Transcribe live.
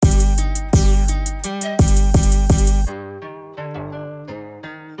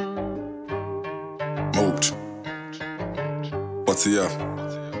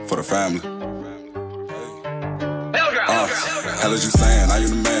ATF for the family. Hell as you saying, I am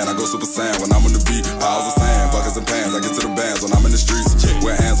the man, I go super saiyan when I'm on the beat. Piles of sand, buckets and pans, I get to the bands when I'm in the streets.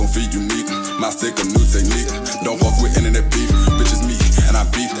 Wear hands on feet, unique. My stick a new technique. Don't fuck with internet beef, bitches me, and I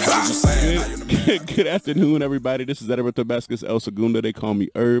beef. Hell as you saying, I am the man. Good afternoon, everybody. This is Edward Tabascus El Segundo. They call me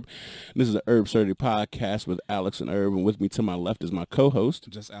Herb. This is the Herb Surgery Podcast with Alex and Herb, and with me to my left is my co-host.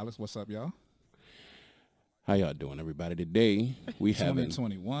 Just Alex. What's up, y'all? How y'all doing, everybody? Today we have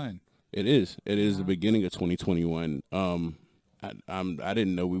 2021. It is the beginning of 2021. I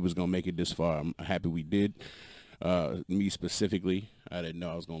didn't know we was gonna make it this far. I'm happy we did. Me specifically, I didn't know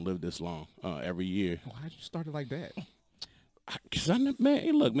I was gonna live this long. Every year. Why'd you start it like that? Cause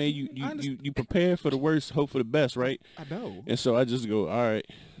hey, look, man, you prepare for the worst, hope for the best, right? I know. And so I just go, all right,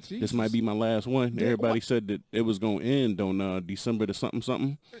 Jesus. This might be my last one. Yeah, Everybody what? said that it was gonna end on December to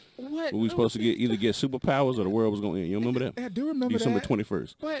something. What? We supposed to either get superpowers or the world was gonna end. You remember that? I do remember December that.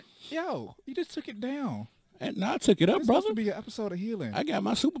 21st. But yo, you just took it down. And I took it up, It's brother. supposed to be an episode of healing. I got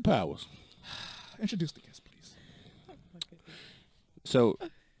my superpowers. Introduce the guest, please. So,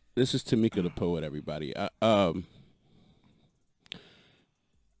 this is Tamika the Poet, everybody.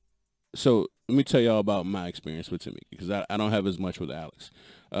 So, let me tell y'all about my experience with Tamika, because I don't have as much with Alex.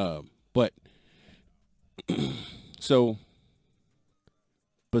 But, so,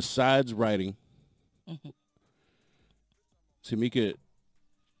 besides writing, Tamika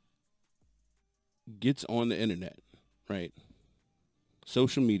gets on the internet, right?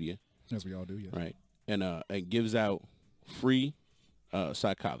 Social media. As we all do, yes. Right. And gives out free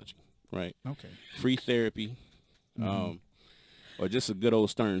psychology, right? Okay. Free therapy, or just a good old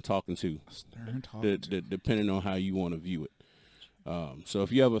stern talking to, Stern talking. depending on how you want to view it. So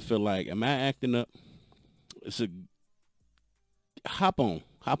if you ever feel like, am I acting up? Hop on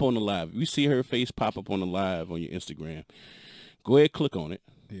the live. If you see her face pop up on the live on your Instagram, go ahead, click on it.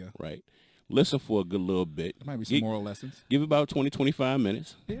 Yeah. Right. Listen for a good little bit. There might be some moral lessons. Give it about 20, 25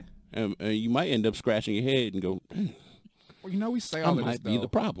 minutes. Yeah. And you might end up scratching your head and go, Well, you know, we say I all of this, might be the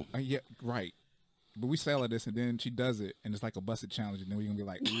problem. Yeah, right. But we say all of this, and then she does it, and it's like a busted challenge, and then we're going to be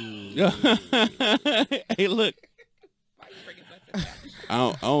like, ooh. Hey, look.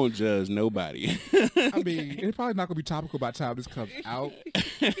 I don't judge nobody. I mean, it's probably not going to be topical by the time this comes out,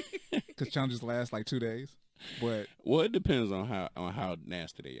 because challenges last like 2 days. But well, it depends on how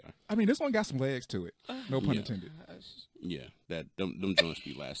nasty they are. I mean, this one got some legs to it. No pun Yeah. intended. Yeah, that them joints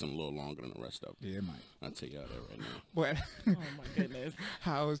be lasting a little longer than the rest of them. Yeah, it might. I'll tell y'all that right now. But Oh my goodness.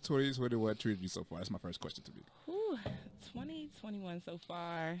 how is 2021 treated you so far? That's my first question to me. Whew, 2021 so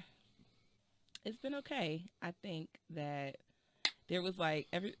far. It's been okay. I think that there was like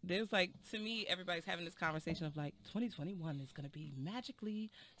to me, everybody's having this conversation of like 2021 is gonna be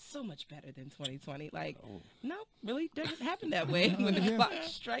magically so much better than 2020. Like, no, really doesn't happen that way. When the Yeah. clock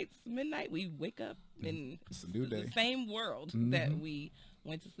strikes midnight, we wake up in It's a new day. the same world that we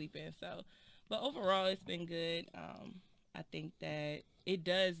went to sleep in. So, but overall, it's been good. I think that it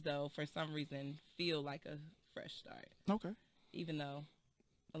does, though, for some reason, feel like a fresh start, Okay. even though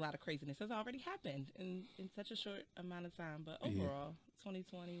a lot of craziness has already happened in such a short amount of time. But overall,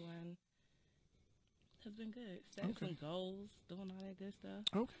 2021 has been good. Setting some goals, doing all that good stuff.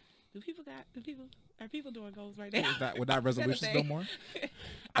 Okay. Are people doing goals right now? Without resolutions no more?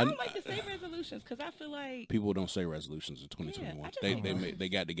 I don't like to say resolutions because I feel like People don't say resolutions in 2021. Yeah, I just don't they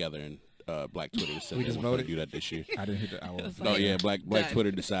got together and Black Twitter said We they just want to voted? do that this year. I didn't hit the hour. It was Oh like, yeah, Black done.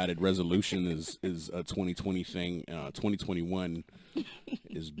 Twitter decided resolution is a 2020 thing. 2021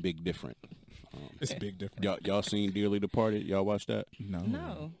 is big different. It's big difference. Y'all seen Dearly Departed? Y'all watched that?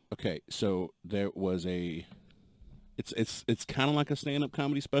 no. Okay, so there was it's kind of like a stand-up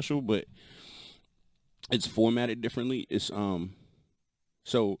comedy special, but it's formatted differently. It's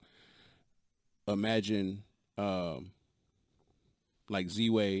so imagine like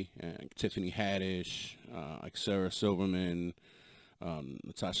Z-Way and Tiffany Haddish, like Sarah Silverman,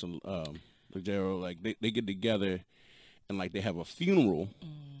 Natasha Leggero, like they get together and like they have a funeral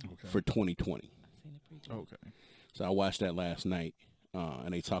for 2020. Okay. So I watched that last night,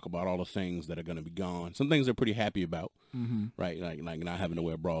 and they talk about all the things that are going to be gone. Some things they're pretty happy about, right? Like not having to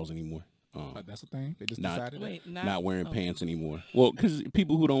wear bras anymore. That's the thing? They just Not- decided Wait, Not wearing pants anymore. Well, because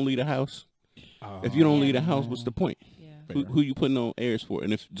people who don't leave the house, if you don't Yeah. leave the house, what's the point? Yeah. Who you putting on airs for?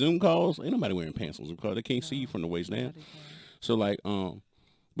 And if Zoom calls, ain't nobody wearing pants on Zoom calls. They can't see you from the waist down. So like,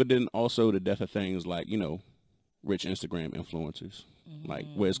 but then also the death of things like, rich Instagram influencers. Like,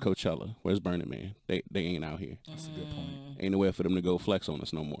 where's Coachella? Where's Burning Man? They ain't out here. That's a good point. Ain't nowhere for them to go flex on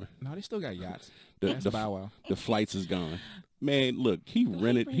us no more. No, they still got yachts. The That's Bow Wow. the flights is gone. Man, look, he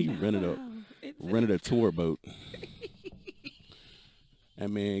rented a tour boat. That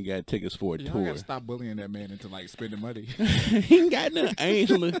man got tickets for a Y'all tour. gotta stop bullying that man into like spending money. He ain't got nothing. I ain't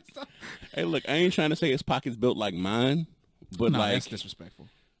look. Hey, look, I ain't trying to say his pockets built like mine, but No, like, that's disrespectful.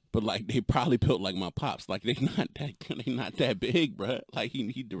 but like they probably built like my pops. Like they not that big, bruh. Like he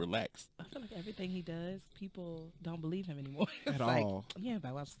need to relax. I feel like everything he does, people don't believe him anymore. It's At like, all. yeah,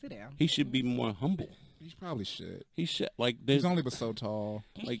 but well, sit down. He should be more humble. He probably should. He should like there's He's only but so tall.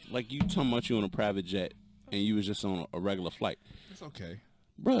 like you talking about you on a private jet and you was just on a regular flight, It's okay.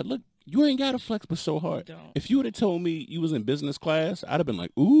 bruh. Look, you ain't got to flex but so hard. Don't. If you would have told me you was in business class, I'd have been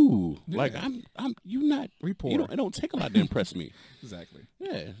like, ooh, like Yeah. I'm you not. We poor. You don't, it don't take a lot to impress me. Exactly.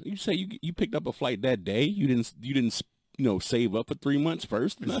 Yeah, you say you picked up a flight that day. You didn't save up for 3 months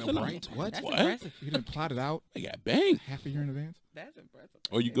first. Is that Nothing. right? What? That's What? impressive. You didn't plot it out They got banged. half a year in advance? That's impressive.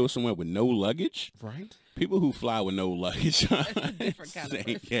 Or you go somewhere with no luggage. Right? People who fly with no luggage. That's a different kind of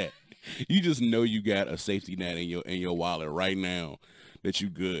insane. person. Yeah, you just know you got a safety net in your wallet right now. That you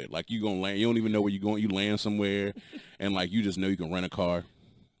good. Like you gonna land. You don't even know where you going. You land somewhere, and like you just know you can rent a car.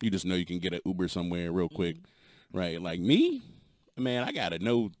 You just know you can get an Uber somewhere real quick, right? Like me, man, I gotta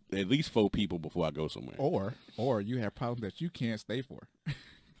know at least 4 people before I go somewhere. Or you have problems that you can't stay for.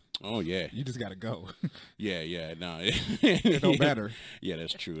 Oh yeah, You just gotta go. yeah. No, It don't matter. Yeah,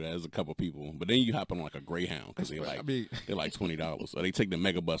 that's true. There's a couple people, but then you hop on like a Greyhound because they like I mean, they're like $20, or they take the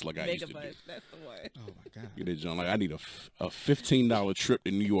mega bus like I used to do. Megabus, that's the one. oh my God. Get it, John. Like I need a $15 trip to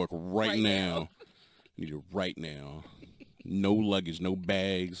New York right Right now. now. Need it right now. No luggage, no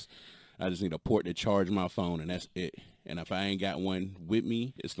bags. I just need a port to charge my phone, and that's it. And if I ain't got one with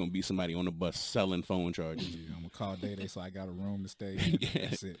me, it's gonna be somebody on the bus selling phone chargers. Yeah, I'm gonna call Day so I got a room to stay. Yeah.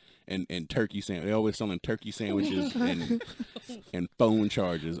 That's it. And turkey sandwich. They always selling turkey sandwiches and phone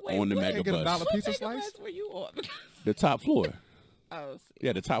charges Wait, on the what? mega They get a bus. dollar What pizza megabus slice? were you on? The top floor. Oh, see.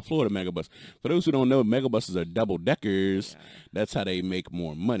 Yeah, the top floor of the megabus. For those who don't know, megabuses are double deckers. That's how they make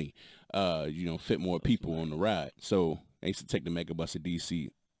more money. Fit more people on the ride. So I used to take the megabus to DC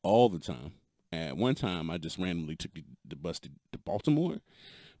all the time. And one time, I just randomly took the bus to Baltimore.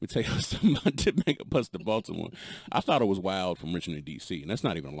 Let me tell you something about the megabus to Baltimore. I thought it was wild from Richmond to DC, and that's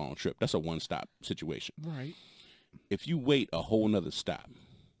not even a long trip. That's a one-stop situation. Right. If you wait a whole nother stop,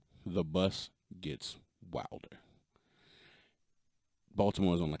 the bus gets wilder.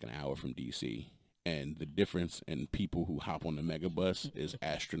 Baltimore is on like an hour from DC, and the difference in people who hop on the megabus is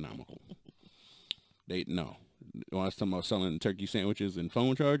astronomical. When I was talking about selling turkey sandwiches and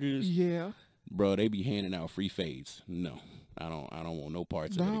phone chargers, Yeah. bro, they be handing out free fades. No, I don't want no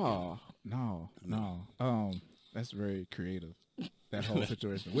parts of it again. No. That's very creative. That whole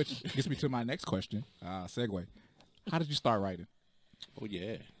situation, which gets me to my next question. Segue. How did you start writing? Oh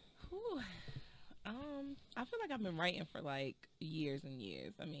yeah. Whew. I feel like I've been writing for like years and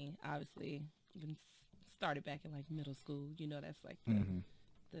years. I mean, obviously, been started back in like middle school. You know, that's like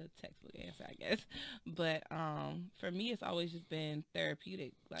the textbook answer, I guess. But for me, it's always just been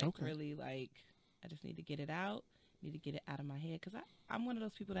therapeutic. Like really, like I just need to get it out. Need to get it out of my head because I'm one of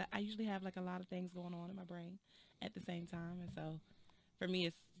those people that I usually have like a lot of things going on in my brain at the same time, and so for me,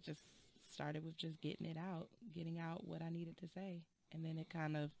 it's just started with just getting it out, getting out what I needed to say, and then it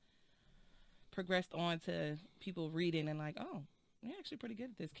kind of progressed on to people reading and like, oh, you're actually pretty good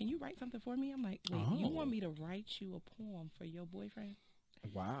at this. Can you write something for me? I'm like, wait, you want me to write you a poem for your boyfriend?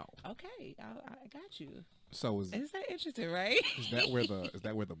 Wow. Okay, I got you. So is that interesting, right? that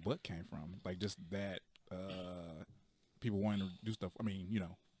where the book came from? Like just that people wanting to do stuff. I mean,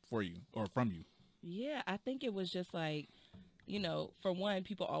 for you or from you. Yeah, I think it was just like, for one,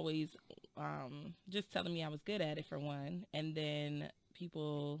 people always just telling me I was good at it for one, and then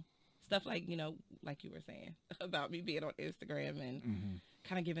people stuff like like you were saying about me being on Instagram and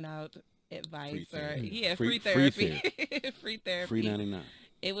kind of giving out advice free therapy. Free therapy. Free 99.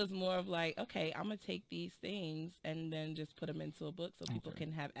 It was more of like, okay, I'm gonna take these things and then just put them into a book so people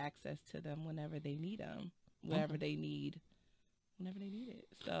can have access to them whenever they need them, whenever they need it.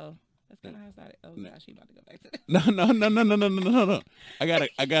 So that's kind of how I started. Oh gosh, you about to go back to that? No.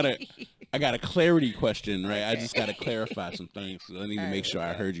 I got a clarity question, right? I just got to clarify some things. So I need to make sure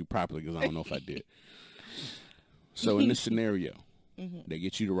I heard you properly because I don't know if I did. So in this scenario, they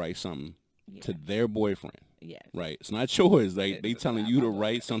get you to write something to their boyfriend. Yes. Right. It's not yours. They telling you to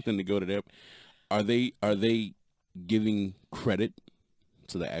write something to go to their. Are they giving credit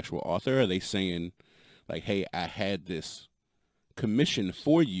to the actual author? Are they saying like, hey, I had this commission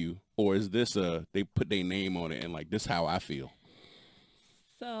for you, or is this they put their name on it and like this how I feel?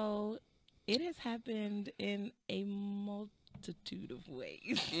 So it has happened in a multitude of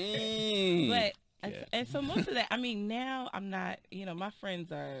ways. And so most of that, I mean, now I'm not, my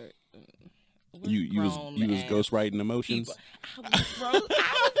friends are You was ghostwriting emotions. I was ghostwriting.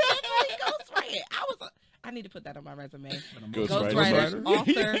 I need to put that on my resume. Ghostwriter.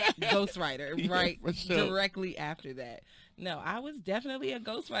 Author, ghostwriter, right? For sure. Directly after that. No, I was definitely a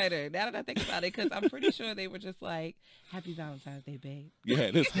ghostwriter. Now that I think about it, because I'm pretty sure they were just like, "Happy Valentine's Day, babe."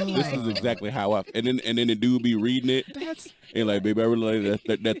 Yeah, this is exactly how I. And then the dude be reading it, and like, baby, I really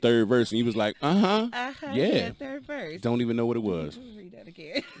like that third verse, and he was like, yeah, third verse. don't even know what it was. Read that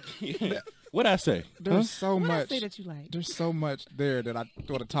again. Yeah. What'd I say? There's so What I much. say that you like? There's so much there that I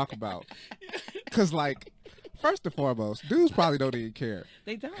want to talk about. Cause like, first and foremost, dudes probably don't even care.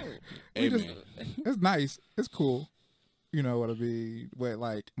 They don't. Hey, just- man. It's nice. It's cool. You know what I mean? But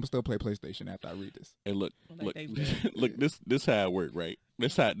like, I'm still play PlayStation after I read this. Hey, look, Like they do. look. This how it work, right?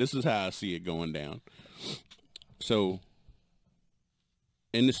 This is how I see it going down. So,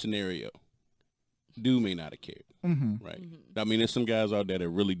 in this scenario, dude may not have cared, Mm-hmm. right? I mean, there's some guys out there that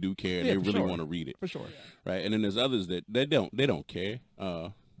really do care. And Yeah, they for really sure. want to read it, For sure. right? And then there's others that they don't care.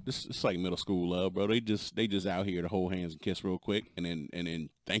 This it's like middle school love, bro. They just out here to hold hands and kiss real quick, and then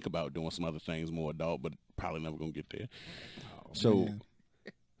think about doing some other things more adult, but probably never gonna get there. So, man.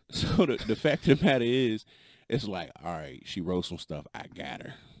 so the fact of the matter is, it's like, all right, she wrote some stuff. I got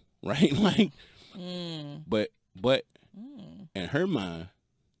her, right? Like, but in her mind,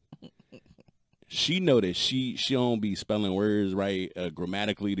 she know that she don't be spelling words right,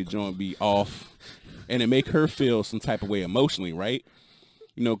 grammatically the joint be off, and it make her feel some type of way emotionally, right?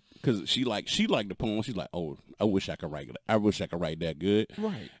 You know, because she like the poem. She's like, oh, I wish I could write it. I wish I could write that good.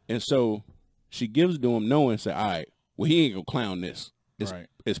 Right. And so she gives to him knowing, say, all right, well, he ain't gonna clown this. Right.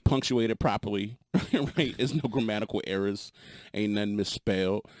 It's punctuated properly, right? There's no grammatical errors, ain't nothing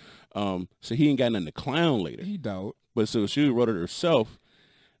misspelled. So he ain't got nothing to clown later. He don't. But so she wrote it herself.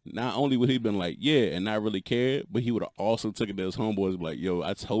 Not only would he been like, yeah, and not really cared, but he would have also took it to his homeboys and be like, yo,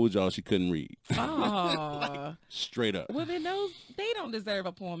 I told y'all she couldn't read. Oh. Straight up. Well, then they don't deserve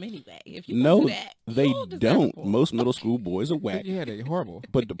a poem anyway. If you No, do that, they you deserve a don't. poem. Most middle school boys are whack. Yeah, they horrible.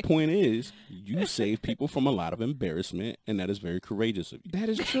 But the point is, you save people from a lot of embarrassment, and that is very courageous of you. That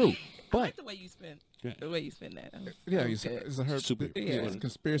is true. I But like the way you spin. Yeah. The way you spin that. yeah, It's it's a her. Super- It's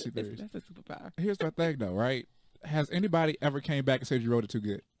conspiracy theories. that's a superpower. Here's the thing, though, right? Has anybody ever came back and said you wrote it too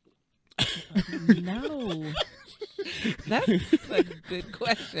good? No. That's a good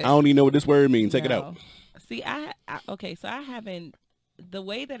question. I don't even know what this word means. Take it out. No. See, okay, so I haven't, the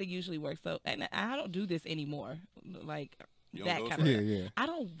way that it usually works, so, and I don't do this anymore, like You don't that go kind through of, Yeah, yeah. I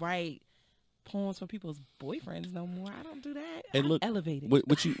don't write poems for people's boyfriends no more. I don't do that. Hey, I'm look, elevated.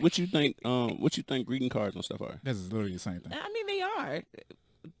 What you think greeting cards and stuff are? This is literally the same thing. I mean, they are.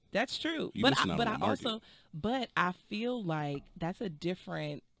 That's true. You But missing out but on I the market. also, but I feel like that's a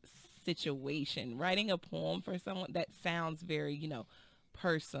different situation. Writing a poem for someone that sounds very,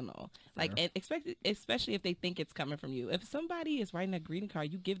 personal. Like, and especially if they think it's coming from you. If somebody is writing a greeting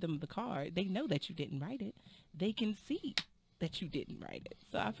card, you give them the card. They know that you didn't write it. They can see that you didn't write it.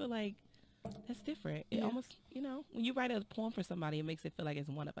 So I feel like that's different. It almost, when you write a poem for somebody, it makes it feel like it's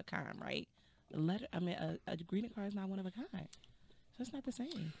one of a kind, right? A greeting card is not one of a kind. So it's not the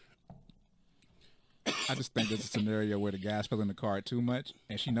same. I just think there's a scenario where the guy's filling the card too much,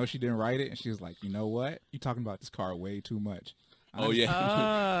 and she knows she didn't write it, and she was like, you know what? You talking about this card way too much. Oh yeah,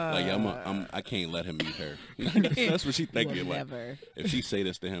 Ah. I can't let him meet her. That's what she thinking. Like, Never. if she say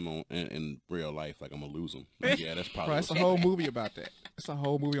this to him in real life, like I'm gonna lose him. Like, yeah, that's probably. Bro, it's a whole movie about that. It's a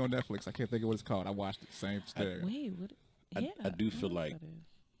whole movie on Netflix. I can't think of what it's called. I watched it. Same scenario. Wait, what? I do feel like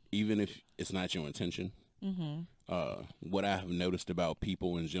even if it's not your intention, what I have noticed about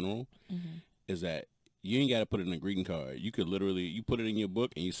people in general is that you ain't got to put it in a greeting card. You could literally, you put it in your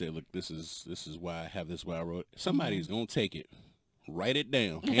book and you say, look, this is why I have this, why I wrote it. Somebody's going to take it, write it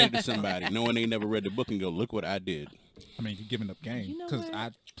down, hand it to somebody, knowing they never read the book and go, look what I did. I mean, you're giving up game You know because what? I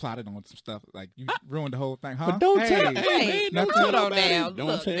plotted on some stuff. Like, you ruined the whole thing, huh? But don't tell, Hey, hey, man, don't nothing. tell Hold on nobody. now. Don't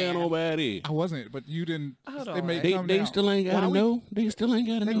Look tell now. nobody. I wasn't, but you didn't. Hold It on. may They come down. still ain't got Why to we- know. They still ain't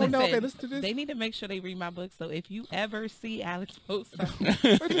got to They know. gonna know if they Listen, listen to this. They need to make sure they read my book. So if you ever see Alex post something,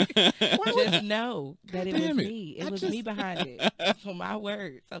 just know that it was damn it. me. It I was just- me behind it. So my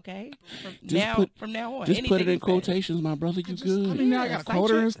words, okay? From now on, Just put it anything in you say. quotations, my brother. You good. I mean, now I got a cite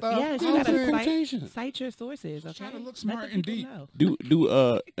quoter your- and stuff. Yes, You you know what I'm gotta saying? Quotations. cite your sources, okay? Try to look Let smart the and people deep. know. do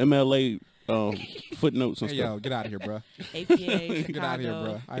MLA footnotes and Hey, stuff. yo, get out of here, bro. APA, Get out of here, Chicago.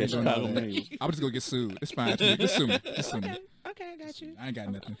 bro. I Yeah, ain't doing Chicago all that. names. I'm just gonna get sued. It's fine. Just sue me. Just sue me. Okay, I got you. I ain't got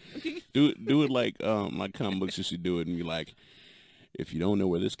nothing. Do it like comic books used to do it, and be like, if you don't know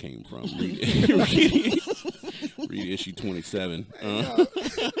where this came from, read issue 27.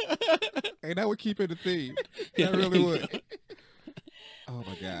 Hey, that would keep it a theme. That really would. Oh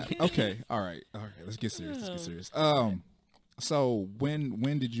my God. Okay. All right. Let's get serious. So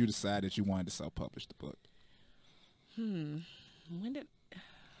when did you decide that you wanted to self-publish the book?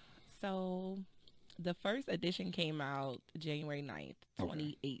 So the first edition came out January 9th,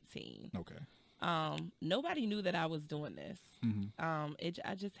 2018. Okay. Nobody knew that I was doing this. Mm-hmm.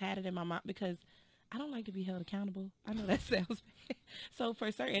 I just had it in my mind because I don't like to be held accountable. I know that sounds bad. So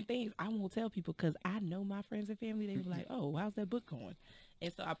for certain things, I won't tell people because I know my friends and family. They were like, "Oh, how's that book going?"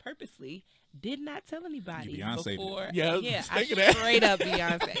 And so I purposely did not tell anybody before. Yeah, I straight up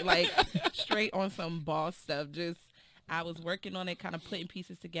Beyonce, like straight on some boss stuff. Just I was working on it, kind of putting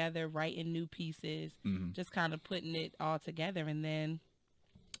pieces together, writing new pieces, just kind of putting it all together, and then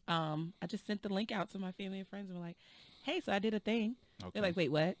I just sent the link out to my family and friends and were like, "Hey, so I did a thing." Okay. They're like,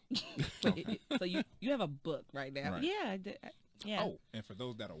 "Wait, what?" So you have a book right now? Right. Yeah, I did. Yeah. Oh, and for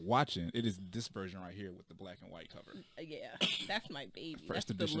those that are watching, it is this version right here with the black and white cover. Yeah, that's my baby. First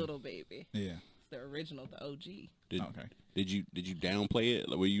that's edition. The little baby. Yeah, it's the original, the OG. Did you downplay it?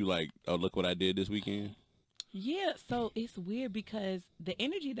 Like, were you like, "Oh, look what I did this weekend"? Yeah, so it's weird because the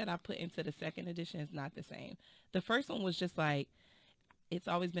energy that I put into the second edition is not the same. The first one was just like, it's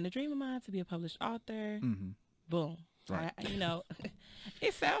always been a dream of mine to be a published author. Boom. Right.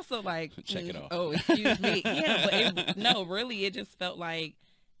 It sounds so like, check it off. Oh, excuse me. Yeah, but really, it just felt like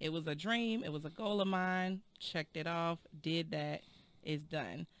it was a dream. It was a goal of mine. Checked it off. Did that. It's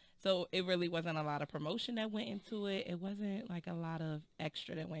done. So it really wasn't a lot of promotion that went into it. It wasn't like a lot of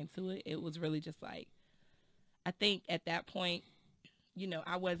extra that went into it. It was really just like, I think at that point,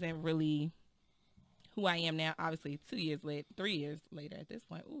 I wasn't really who I am now. Obviously, 3 years later at this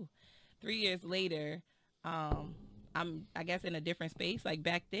point. 3 years later, I'm, I guess, in a different space. Like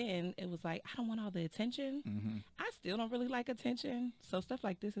back then, it was like, I don't want all the attention. I still don't really like attention. So stuff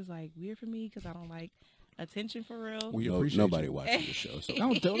like this is like weird for me because I don't like attention for real. We appreciate nobody you. watching the show. So.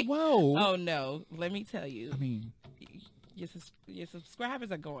 Whoa. Oh, no. Let me tell you. I mean, your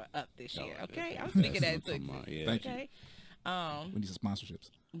subscribers are going up this year, okay? I'm speaking that too. Yeah. Thank you. Okay? We need some sponsorships.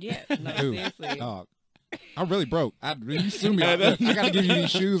 Yeah, no, seriously. I'm really broke. You sue me. I got to give you these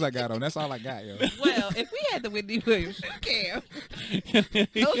shoes I got on. That's all I got, yo. Well, if we had the Whitney Williams shoe cam,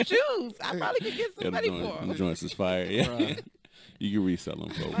 those shoes, I probably could get some money for them. The joints is fire. Yeah. You can resell them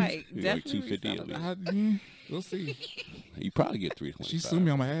for right, like definitely $250 at least. We'll see. You probably get $325. She sued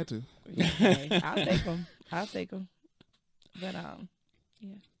me. I'm gonna have to. Okay, I'll take them. But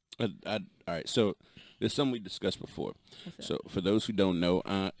yeah. All right. So there's something we discussed before. So for those who don't know,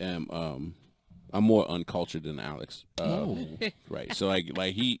 I am I'm more uncultured than Alex. Right. So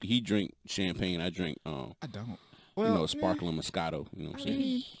like he drink champagne. I drink I don't. Well, sparkling Moscato. You know what I'm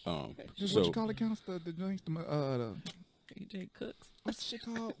saying? Just what you call it counts the drinks AJ Cooks. What's the shit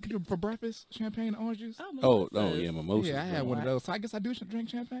called for breakfast? Champagne, orange juice. Oh yeah, mimosa. Yeah, I had one of those. So I guess I do drink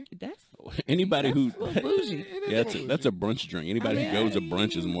champagne. That's anybody who. bougie. Yeah, that's a brunch drink. Anybody who goes to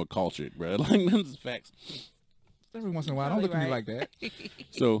brunch is more cultured, bro. Like that's facts. Every once in a while, don't look at me like that.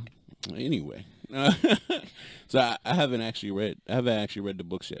 So anyway, so I haven't actually read the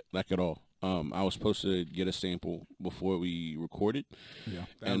books yet, like at all. I was supposed to get a sample before we recorded. Yeah,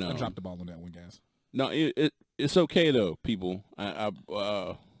 I dropped the ball on that one, guys. No, it's okay though, people. I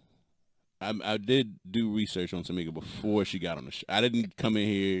did do research on Tamika before she got on the show. I didn't come in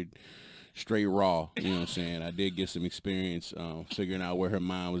here straight raw. You know what I'm saying? I did get some experience figuring out where her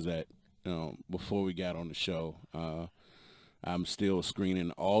mind was at before we got on the show. I'm still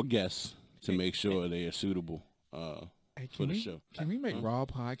screening all guests to make sure they are suitable for the show. Can we make Raw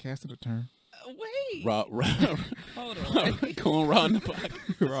podcasting a term? Wait. Raw. Hold on. Going raw in the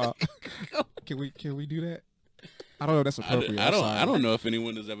podcast. Raw. Can we do that? I don't know if that's appropriate. I don't know if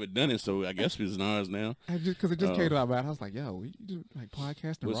anyone has ever done it, so I guess it's ours now. Because it just came to my mind. I was like, yo, we do like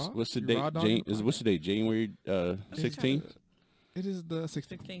podcasting Raw? What's the date? What's the date? January 16th? It is the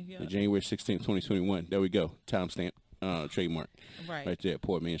 16th. Yeah. January 16th, 2021. There we go. Timestamp. Trademark. Right there.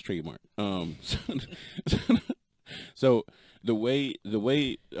 Poor man's trademark. So the way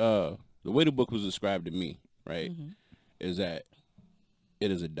the book was described to me, right, is that it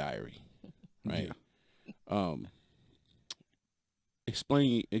is a diary, right? Yeah.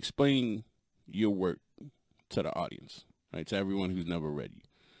 Explain your work to the audience, right? To everyone who's never read you.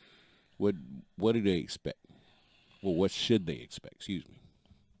 What do they expect? Well, what should they expect? Excuse me.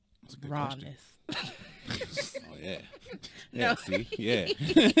 Rawness. Oh yeah. No. See? Yeah.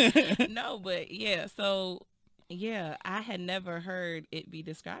 No, but yeah. So yeah, I had never heard it be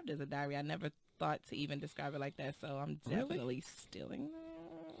described as a diary. I never thought to even describe it like that. So I'm definitely stealing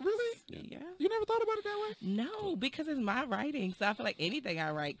that. Really? Yeah. You never thought about it that way? No, because it's my writing. So I feel like anything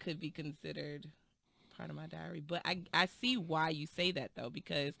I write could be considered part of my diary. But I see why you say that though,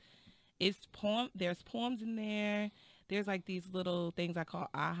 because there's poems in there. There's like these little things I call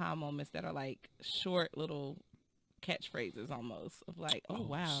aha moments that are like short little catchphrases almost of like, oh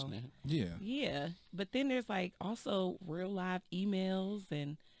wow. Snap. Yeah. But then there's like also real live emails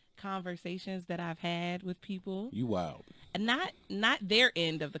and conversations that I've had with people. You wild. And not their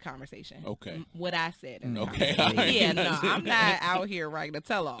end of the conversation. Okay. What I said. In the Okay. conversation. Yeah, You're no, not I'm saying not out here writing a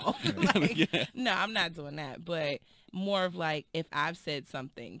tell-all. Like, Yeah. No, I'm not doing that. But more of like if I've said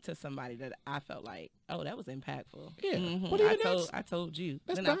something to somebody that I felt like, oh, that was impactful. Yeah. Mhm. But even I told you.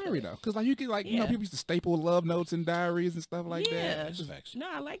 That's Then I feel diary it. though, because like you can like you know Yeah. people used to staple love notes in diaries and stuff like Yeah. that. That's facts. No,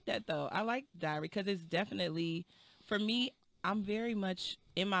 I like that though. I like diary because it's definitely, for me, I'm very much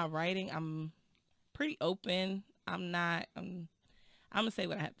in my writing. I'm pretty open. I'm gonna say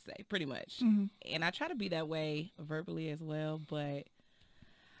what I have to say, pretty much. Mhm. And I try to be that way verbally as well, but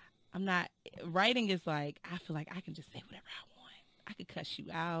I'm not. Writing is like, I feel like I can just say whatever I want. I can cuss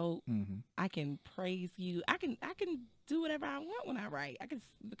you out. Mm-hmm. I can praise you. I can do whatever I want when I write.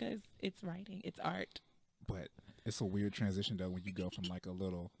 Because it's writing. It's art. But it's a weird transition though when you go from like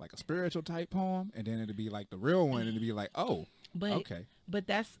a spiritual type poem and then it'll be like the real one and it'll be like, oh, But okay, But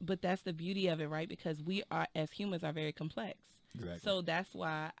that's the beauty of it, right? Because we are, as humans, are very complex. exactly. So that's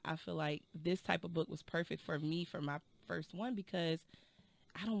why I feel like this type of book was perfect for me for my first one, because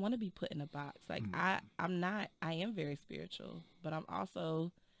I don't want to be put in a box. Like I am very spiritual, but I'm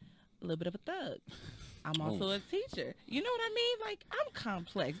also a little bit of a thug. I'm also a teacher. You know what I mean? Like I'm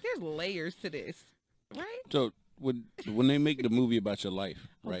complex. There's layers to this, right? So when they make the movie about your life,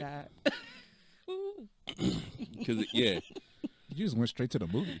 right? Oh God. Ooh. Because yeah. You just went straight to the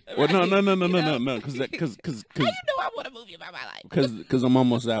movie. Well, no, Right. because How you know I want a movie about my life? because I'm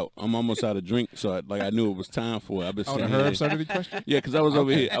almost out. I'm almost out of drink, so I knew it was time for it. I've been Oh, the saying herb surgery question? Yeah, because I was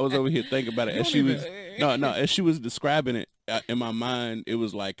over Okay. here. I was over here thinking about it as she don't was. No, as she was describing it in my mind, it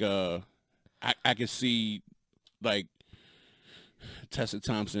was like I could see like Tessa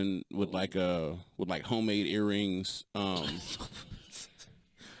Thompson with like homemade earrings,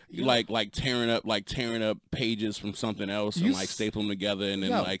 like tearing up pages from something else You and like s- staple them together, and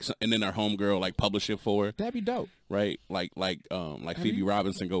then Yo. and then her homegirl like publish it for her. That'd be dope. Right, like Have Phoebe you-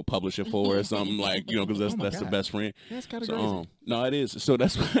 Robinson go publish it for her or something, like, you know, because Oh my that's the God. best friend. That's kind of So crazy. no, it is. So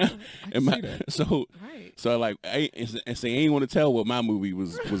that's why. can see that. Right. So like, and say I ain't want to tell what my movie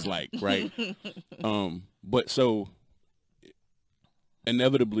was like, right? But so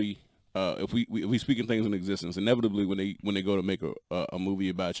inevitably, if we speaking things in existence, inevitably when they go to make a movie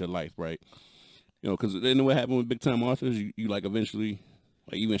about your life, right? You know, because then what happened with big time authors, you like eventually,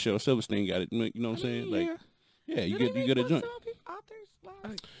 like even Cheryl Silverstein got it. You know what I'm saying? Like, yeah, you get a joint.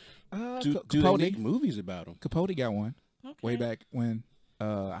 Authors. Do they Capote, make movies about them? Capote got one Okay. way back when.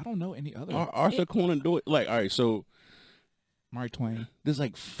 I don't know any other. Arthur Conan Doyle, like, all right, so Mark Twain. there's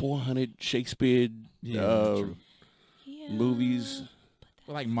like 400 Shakespeare True. Yeah. movies.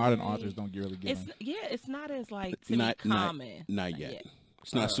 But like modern authors don't really get It's them. it's not as like to Not- me not- common. Not yet.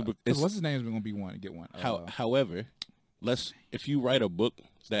 It's not super. 'Cause It's, what's his name is going to be one? Get one. however, if you write a book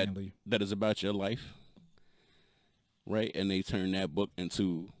Stanley. that is about your life, right, and they turn that book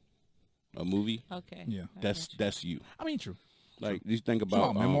into a movie, Okay. Yeah. that's you. I mean, true. Like you think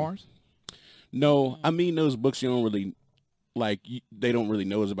About about memoirs. No, I mean those books you don't really like. They don't really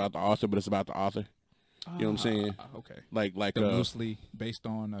know it's about the author, but it's about the author. You know what I'm saying? Okay. Like They're loosely based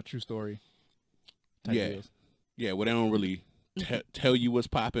on a true story. Type Yeah. deals. Yeah, well, they don't really tell you what's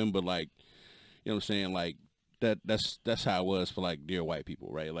popping, but like, you know what I'm saying? Like that's how it was for like Dear White People,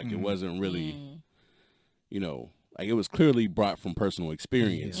 right? Like it Mhm. wasn't really, you know, like it was clearly brought from personal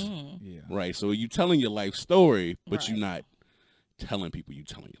experience, Yeah. right? So you telling your life story, but you're Right. not telling people you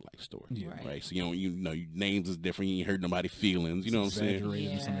telling your life story, Yeah. right? So you know your names is different. You ain't hurt nobody feelings, you know what I'm saying?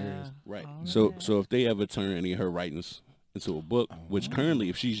 Exaggerated in some areas. Right. All So right. so if they ever turn any of her writings into a book, which Oh. currently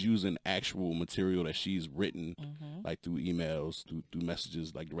if she's using actual material that she's written, Mm-hmm. like through emails, through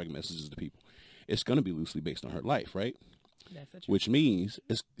messages, like direct messages to people, it's gonna be loosely based on her life, right? That's a truth. Which means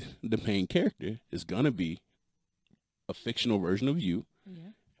it's the main character is gonna be a fictional version of you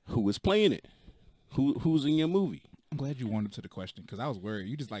Yeah. who is playing it. Who's in your movie? I'm glad you warmed up to the question because I was worried.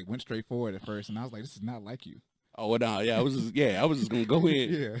 You just like went straight forward at first, and I was like, "This is not like you." Oh no, yeah, I was just gonna go ahead.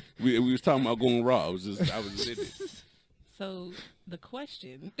 Yeah. We was talking about going raw. I was just in it. So the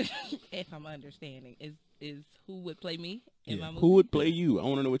question, if I'm understanding, is who would play me in Yeah. my movie? Who would play you? I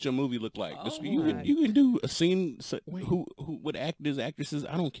want to know what your movie looked like. Oh you my. can do a scene. Wait. Who would actors, actresses?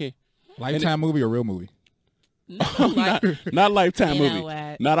 I don't care. Lifetime movie or real movie? No, like, Not Lifetime You know movie,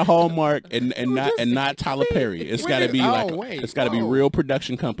 what? not a Hallmark, and not Tyler Perry. It's got to be Oh, like wait. it's got to be Whoa. real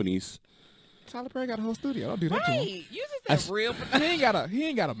production companies Tyler Perry got a whole studio. Don't do that to him. Right. You just said real. He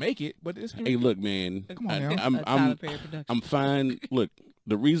ain't gotta make it, but it's Hey, look, man. Come on now. I'm Tyler Perry production. I'm fine. Look,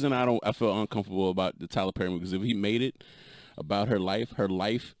 the reason I feel uncomfortable about the Tyler Perry movie is if he made it about her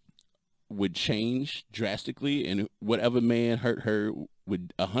life would change drastically, and whatever man hurt her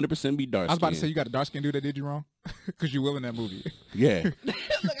would 100% be dark. I was about to say you got a dark skinned dude that did you wrong because you will in that movie. Yeah,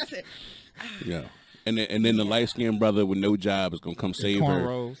 Like I said, yeah. And then the light skinned brother with no job is gonna come save her,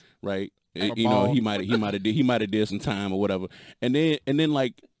 Cornrows. right? Have a You know, ball. he might have did some time or whatever, and then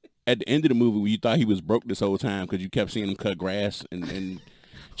like at the end of the movie, where you thought he was broke this whole time because you kept seeing him cut grass and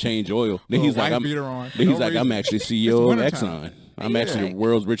change oil. Then he's like, I'm actually CEO of wintertime. Exxon. I'm actually the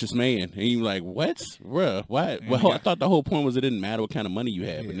world's richest man. And you're like, what? Bruh, why? Well, I thought the whole point was it didn't matter what kind of money you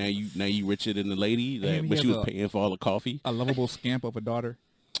had, but now you richer than the lady, And he but she has was paying for all the coffee. A lovable scamp of a daughter.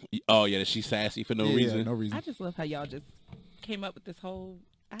 Oh yeah, that she's sassy for no reason. No reason. I just love how y'all just came up with this whole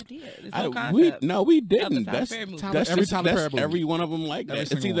idea, this I- whole we concept. didn't. Tyler That's Perry movie. Tyler- every Tyler Perry movie. every one of them like Every that.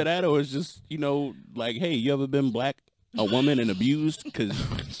 It's single either that or it's just like, hey, you ever been black, a woman, and abused? Because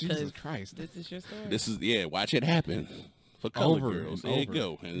Jesus Christ. This is your story. this is watch it happen for color Over girls. and There you over.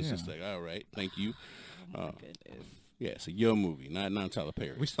 go, and it's Yeah. just like, all right, thank you. Oh my goodness. Yeah, so your movie, not Tyler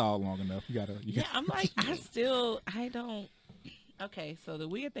Perry. We stalled long enough. You gotta. I'm like, I don't. Okay, so the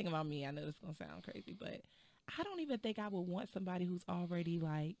weird thing about me, I know this is gonna sound crazy, but I don't even think I would want somebody who's already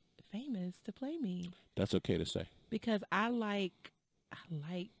like famous to play me That's okay to say. because I like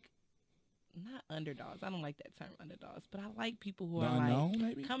not underdogs. I don't like that term underdogs, but I like people who The are unknown, like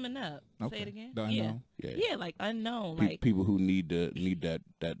maybe? coming up. Okay. Say it again. The yeah. unknown. Yeah, Like unknown. Pe- Like people who need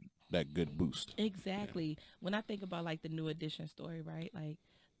that good boost. exactly. When I think about like the New Edition story, right? Like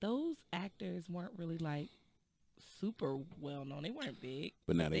those actors weren't really like super well known. They weren't big.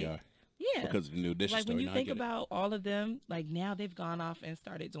 But now they are Yeah. because of the New Edition Like story. when you Now I think get it. about all of them, like now they've gone off and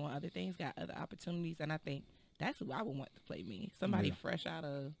started doing other things, got other opportunities, and I think that's who I would want to play me. Somebody Yeah. fresh out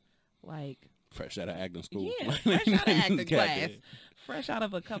of like fresh out of acting school. yeah, fresh out of acting God class, damn. fresh out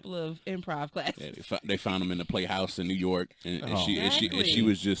of a couple of improv classes. Yeah, they found him in the Playhouse in New York, and Oh. she Exactly.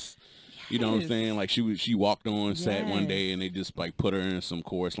 was just, you know what I'm Yes. saying? Like she walked on set one day, Yes. and they just like put her in some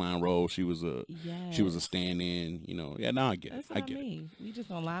chorus line role. She was a Yes. stand-in. You know, yeah. No, I get That's it. what I get it. mean. We just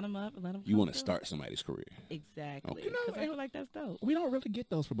gonna line them up and let them. You want to start somebody's career. exactly? Okay. You know, Because I and- feel like that's dope. We don't really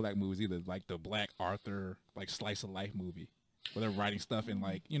get those for black movies either. Like the Black Arthur, like slice of life movie, where they're writing stuff and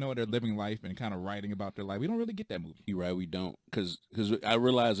like they're living life and kind of writing about their life. We don't really get that movie. You're right. We don't, because I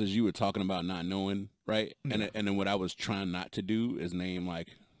realized as you were talking about not knowing, right, and then what I was trying not to do is name like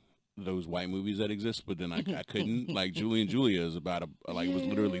those white movies that exist, but then I couldn't. Like Julie and Julia is about it was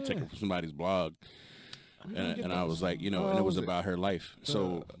literally taken from somebody's blog. And I was like, and it was about her life.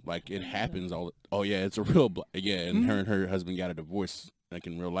 So like it happens all. Oh yeah, it's a real and her and her husband got a divorce like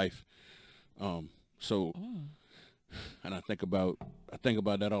in real life. So, and I think about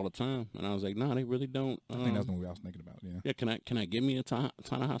that all the time. And I was like, no, they really don't. I think that's the movie I was thinking about. Yeah. Yeah, can I give me a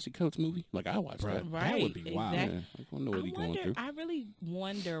Ta-Nehisi Coates movie? Like I watch that. That would be wild. Yeah, Exactly. I don't know what he's going through. I really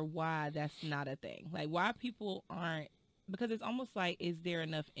wonder why that's not a thing. Like why people aren't, because it's almost like, is there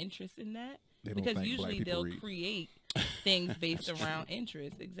enough interest in that? They don't Because think black usually people they'll read. create things based around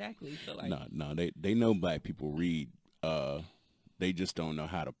interest. Exactly. So like, No, they know black people read. They just don't know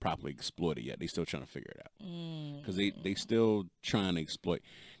how to properly exploit it yet. They still trying to figure it out because they still trying to exploit.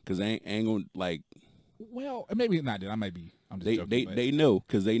 Because they ain't gonna like. Well, maybe not. I'm just joking. but- They know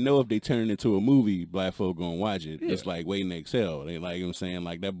because they know if they turn it into a movie, black folk gonna watch it. It's like Waiting to Exhale. They like, you know what I'm saying,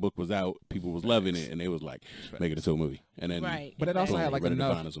 like that book was out, people was loving it, and they was like, make it into a movie. And then right. But it also Boom, had like Red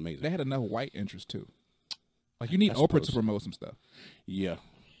enough. Divine is amazing. They had enough white interest too. Like you need I Oprah suppose to so. promote some stuff. Yeah,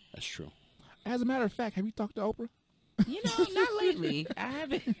 that's true. As a matter of fact, have you talked to Oprah? Not lately. I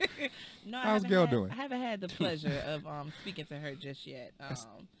haven't. No, I How's haven't Gail had- doing? I haven't had the pleasure of speaking to her just yet.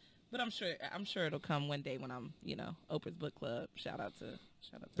 But I'm sure it'll come one day when I'm, Oprah's book club. Shout out to.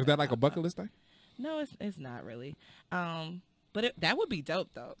 Is that like a bucket list thing? No, it's not really. But that would be dope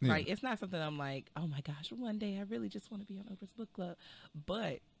though. Yeah. Like it's not something I'm like, oh my gosh, one day I really just want to be on Oprah's book club.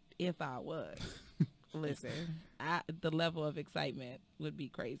 But if I was, listen, the level of excitement would be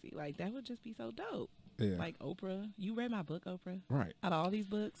crazy. Like that would just be so dope. Yeah. Like Oprah, you read my book, Oprah. Right. Out of all these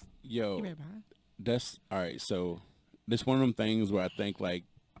books, Yo, you read mine. that's all right. So this one of them things where I think like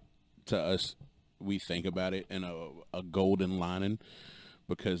to us, we think about it in a golden lining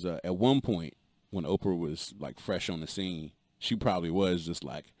because at one point when Oprah was like fresh on the scene, she probably was just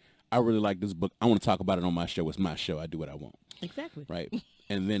like, I really like this book. I want to talk about it on my show. It's my show. I do what I want. Exactly. Right.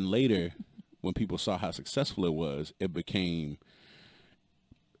 And then later when people saw how successful it was, it became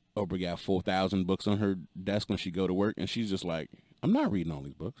Oprah got 4,000 books on her desk when she go to work, and she's just like, I'm not reading all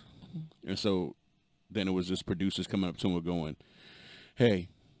these books. And so then it was just producers coming up to him going, hey,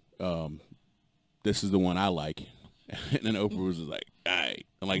 this is the one I like. And then Oprah was just like, all right.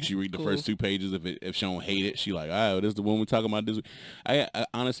 And like she read the first 2 pages. If she don't hate it, she like, all right, this is the one we're talking about this week. I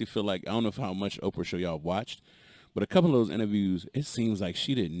honestly feel like, I don't know how much Oprah show y'all watched, but a couple of those interviews, it seems like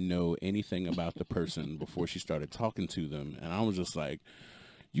she didn't know anything about the person before she started talking to them. And I was just like,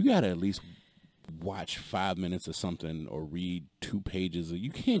 you got to at least watch 5 minutes of something or read 2 pages. You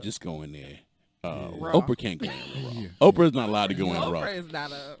can't just go in there. Oprah can't go in there raw. Oprah's not allowed to go in raw. Oprah is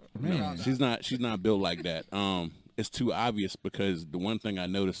not a No, she's not built like that. It's too obvious because the one thing I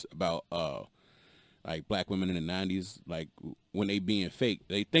noticed about like black women in the 90s, like when they being fake,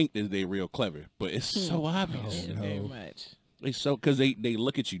 they think that they real clever, but it's so obvious. very much. They so because they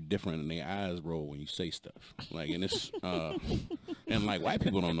look at you different and their eyes roll when you say stuff. Like and it's and like white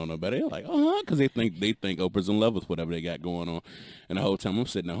people don't know no better. They're like because they think Oprah's in love with whatever they got going on. And the whole time I'm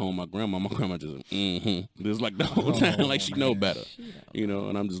sitting at home, my grandma just just like the whole time like she know better, you know.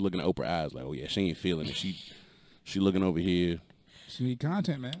 And I'm just looking at Oprah's eyes like, oh yeah, she ain't feeling it. She looking over here. She need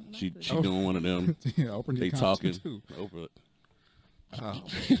content, man. She doing one of them. Yeah, Oprah They need talking. content too. Oprah. Oh.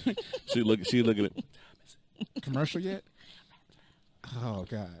 She looking at. Commercial yet? Oh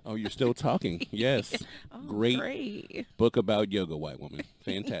God. Oh, you're still talking. Yes. Oh, Great book about yoga, white woman.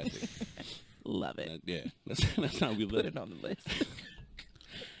 Fantastic. Love it. Yeah, that's how we Put live. it on the list.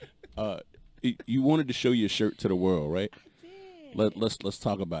 You wanted to show your shirt to the world, right? I did. Let's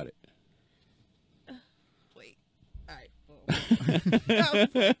talk about it. Wait. All right. I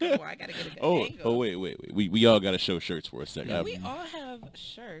was like, oh, I gotta get a good angle. Wait. We all got to show shirts for a second. We all have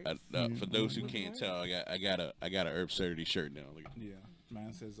shirts. For those who can't tell, I got a Herb Surdy shirt now. Look at- Yeah.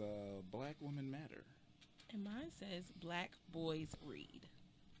 Mine says Black Women Matter. And mine says Black Boys Read.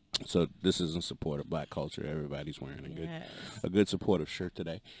 So this is in support of black culture. Everybody's wearing Yes. a good supportive shirt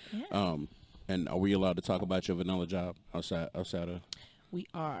today. Yeah. And are we allowed to talk about your vanilla job outside of? We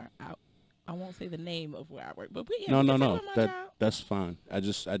are out. I won't say the name of where I work, but No. That's fine. I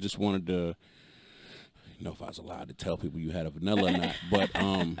just wanted to know if I was allowed to tell people you had a vanilla or not. But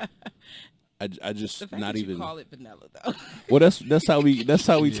I just the fact not that even you call it vanilla though. Well, that's how we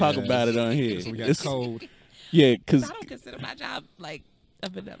talk about it on here. So we got It's- code. Yeah, I because don't consider my job like a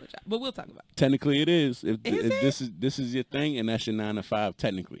vanilla job, but we'll talk about it. technically it is. If Is this is your thing and that's your 9 to 5,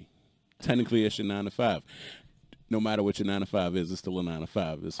 technically it's your 9 to 5. No matter what your 9 to 5 is, it's still a 9 to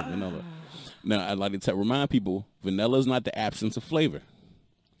 5. It's a vanilla. Now I'd like to remind people, vanilla is not the absence of flavor.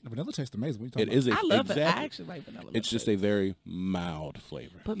 Vanilla tastes amazing. What are you It talking is I love exactly. it. I actually like vanilla. It's just a very mild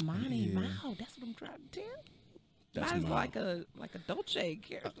flavor. But mine ain't Yeah. mild. That's what I'm trying to tell. That's Mine's mild. like a Dolce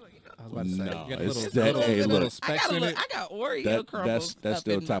character. You know? I was about to say. No, you got it's little, that- little, hey, little look. specks in it. I got Oreo crumbles. That's up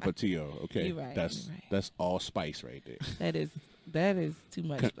still in top my- of Tio. Okay, You're right, that's you're right. that's all spice right there. That is too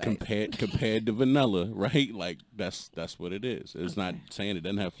much. spice. compared to vanilla, right? Like that's what it is. It's not saying it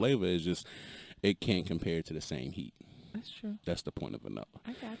doesn't have flavor. It's just it can't compare to the same heat. That's true. That's the point of vanilla.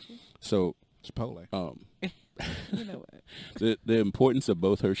 I got you. So Chipotle. You know what? the importance of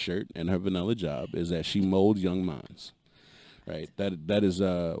both her shirt and her vanilla job is that she molds young minds, right? That is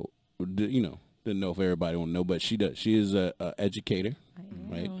you know, didn't know if everybody will know, but she does. She is a educator, I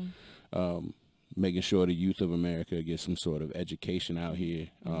right? am. Making sure the youth of America get some sort of education out here,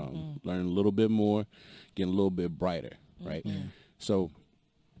 learn a little bit more, getting a little bit brighter, right? So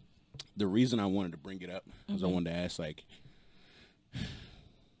the reason I wanted to bring it up is I wanted to ask, like,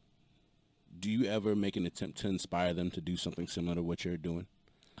 do you ever make an attempt to inspire them to do something similar to what you're doing?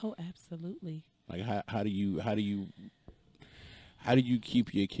 Oh, absolutely. Like, how do you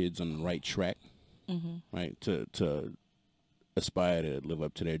keep your kids on the right track, right? To aspire to live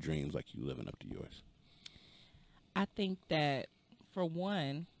up to their dreams like you living up to yours. I think that for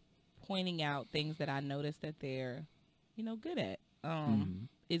one, pointing out things that I notice that they're, good at,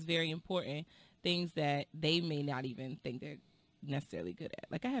 is very important. Things that they may not even think they're necessarily good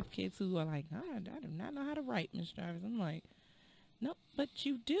at. Like I have kids who are like, I do not know how to write, Miss Jarvis. I'm like, no, but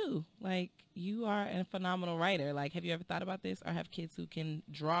you do. Like you are a phenomenal writer. Like, have you ever thought about this? Or have kids who can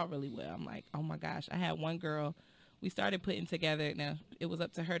draw really well? I'm like, oh my gosh. I had one girl, we started putting together. Now it was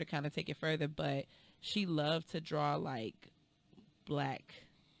up to her to kind of take it further, but she loved to draw like black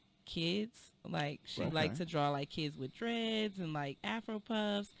kids. Like she liked to draw like kids with dreads and like Afro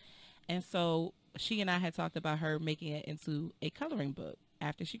puffs. And so she and I had talked about her making it into a coloring book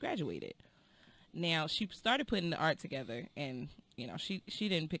after she graduated. Now she started putting the art together, and she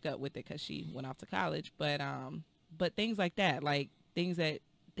didn't pick up with it because she went off to college. But things like that, like things that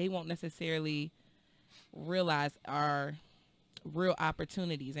they won't necessarily realize are real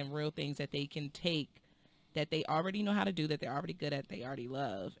opportunities and real things that they can take that they already know how to do, that they're already good at, they already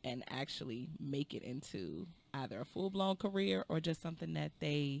love, and actually make it into either a full-blown career or just something that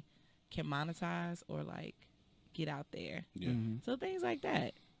they can monetize or like get out there. Yeah. So things like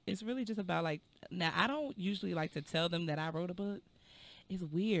that. It's really just about like, now I don't usually like to tell them that I wrote a book. It's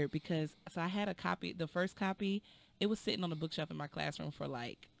weird because, so I had a copy, the first copy, it was sitting on the bookshelf in my classroom for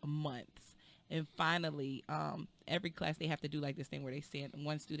like months. And finally, every class they have to do like this thing where they stand,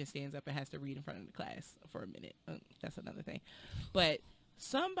 one student stands up and has to read in front of the class for a minute. That's another thing. But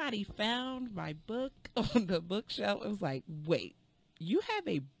somebody found my book on the bookshelf. It was like, wait, you have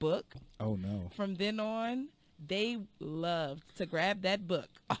a book? Oh no. From then on, they loved to grab that book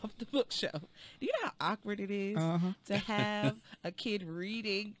off the bookshelf. Do you know how awkward it is to have a kid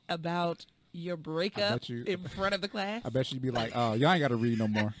reading about your breakup in front of the class? I bet you'd be like, oh, y'all ain't got to read no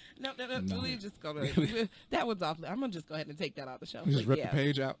more. No. We just gonna, that one's off. I'm gonna just go ahead and take that off the shelf. You just rip the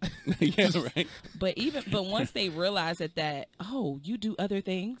page out. Yeah, right. But once they realize that, oh, you do other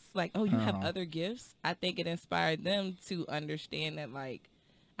things, like, oh, you have other gifts, I think it inspired them to understand that, like,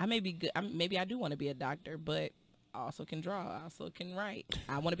 I may be good. Maybe I do want to be a doctor, but I also can draw. I also can write.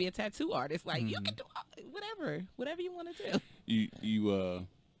 I want to be a tattoo artist. Like, you can do whatever you want to do.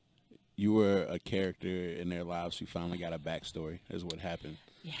 You were a character in their lives who finally got a backstory, is what happened.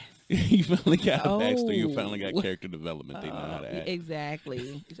 Yes. You finally got a backstory. You finally got character development. They know how to act.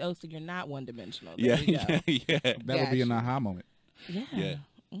 Exactly. Oh, so you're not one-dimensional. Yeah. That'll be an aha moment. Yeah.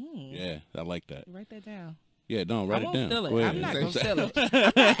 Yeah, I like that. Write that down. Yeah, don't write it down. Steal it. I'm not going to steal it.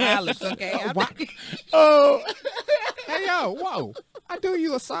 I'm not Alex, okay? Oh. Hey, yo, whoa. I do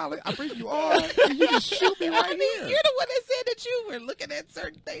you a solid. I bring you on, and you just shoot me right here. You're the one that said that you were looking at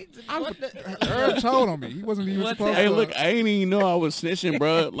certain things. Herb told on me. He wasn't even supposed to. Hey, look, I ain't even know I was snitching,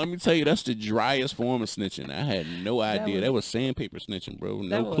 bro. Let me tell you, that's the driest form of snitching. I had no idea. That was sandpaper snitching, bro.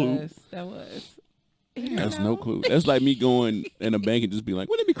 No clue. That was. That's no clue. That's like me going in a bank and just be like,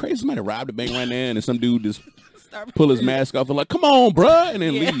 wouldn't it be crazy somebody robbed the bank right now and then some dude just pull his mask off and like, come on, bruh, and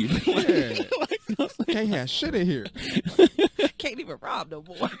then leave. Yeah. Can't have shit in here. Can't even rob no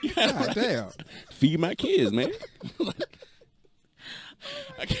more. God damn. Feed my kids, man.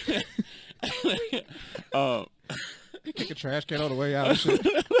 I can't. Kick a trash can all the way out and shit.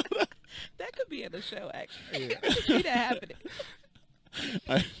 That could be in the show, actually. I can see that happening.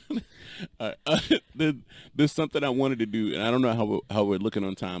 There's something I wanted to do, and I don't know how we're looking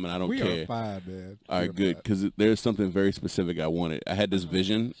on time, and I don't care. We are fine, man. All right, good, because there's something very specific I wanted. I had this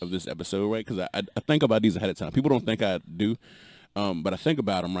vision of this episode, right? Because I think about these ahead of time. People don't think I do, but I think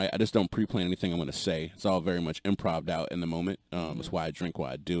about them, right? I just don't pre-plan anything I'm going to say. It's all very much improv out in the moment. That's why I drink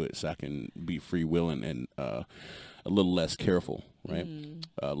while I do it, so I can be free-willing and a little less careful, right?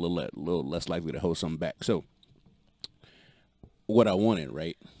 A little less likely to hold something back. So what I wanted,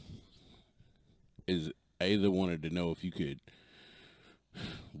 right, is I either wanted to know if you could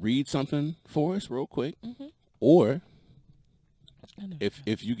read something for us real quick, or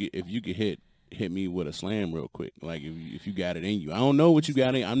if you could hit me with a slam real quick, like if you got it in you. I don't know what you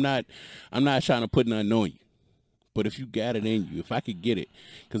got in. I'm not trying to put nothing on you, but if you got it in you, if I could get it,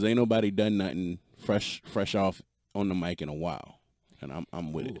 because ain't nobody done nothing fresh off on the mic in a while. And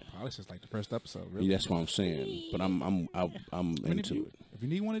I'm with it. Probably since like the first episode, really. Yeah, that's what I'm saying. But I'm into it. If you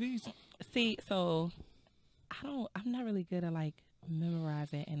need one of these, see, so I'm not really good at like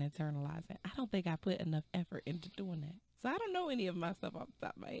memorizing and internalizing. I don't think I put enough effort into doing that. So I don't know any of my stuff off the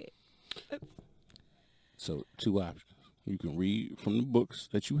top of my head. So 2 options. You can read from the books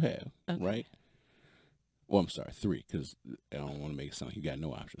that you have, right? Well, I'm sorry, 3, because I don't want to make it sound you got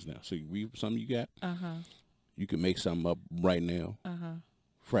no options now. So you read something you got. You can make something up right now.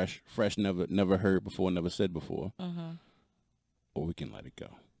 Fresh, never heard before, never said before. Or we can let it go,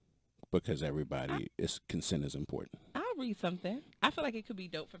 because consent is important. I'll read something. I feel like it could be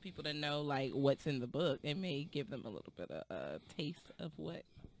dope for people to know like what's in the book. It may give them a little bit of a taste of what.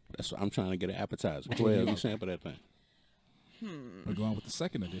 That's what I'm trying to get an appetizer. Go ahead, you sample that thing. We're going with the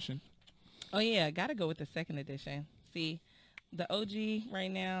second edition. Oh yeah, gotta go with the second edition. See, the OG right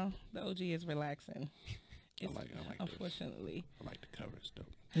now, the OG is relaxing. I like unfortunately. I like the cover. It's dope.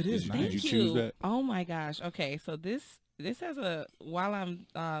 It is nice. Did you choose that? Oh my gosh. Okay, so this has while I'm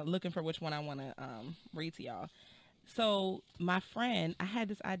looking for which one I want to read to y'all. So my friend, I had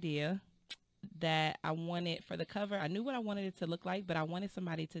this idea that I wanted for the cover. I knew what I wanted it to look like, but I wanted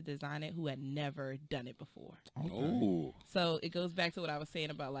somebody to design it who had never done it before. Oh. So it goes back to what I was saying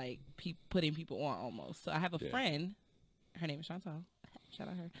about like putting people on almost. So I have a friend. Her name is Chantal. Shout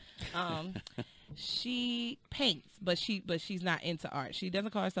out her. She paints, but she's not into art. She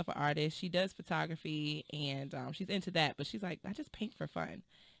doesn't call herself an artist. She does photography, and she's into that. But she's like, I just paint for fun.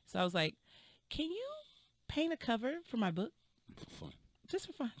 So I was like, can you paint a cover for my book For fun. just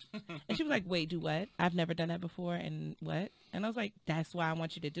for fun. And she was like, wait, do what? I've never done that before. And what? And I was like, that's why I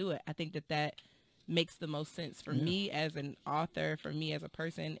want you to do it. I think that makes the most sense for me as an author, for me as a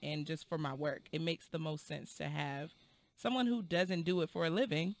person, and just for my work. It makes the most sense to have someone who doesn't do it for a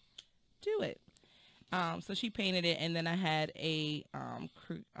living do it. So she painted it, and then I had a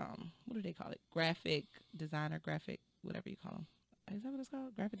what do they call it? Graphic designer, whatever you call them. Is that what it's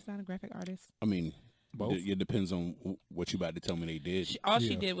called? Graphic designer, graphic artist. I mean, Both. it depends on what you about to tell me they did. All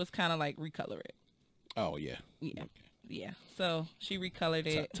she did was kind of like recolor it. Oh yeah. Yeah. Yeah. So she recolored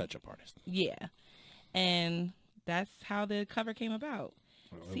it. Touch-up artist. Yeah. And that's how the cover came about.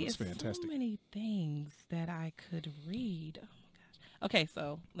 Well, See, it was it's fantastic. so many things that I could read. Oh my gosh. Okay,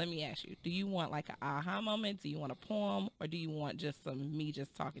 so let me ask you: do you want like an aha moment? Do you want a poem, or do you want just me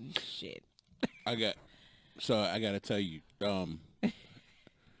just talking shit? I got to tell you,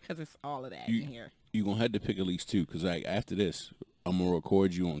 Because it's all of that in here. you're gonna have to pick at least two. Cause like after this, I'm gonna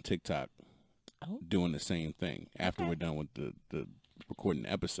record you on TikTok, doing the same thing after we're done with the recording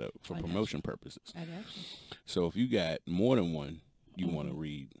the episode for promotion purposes. I got you. So if you got more than one you want to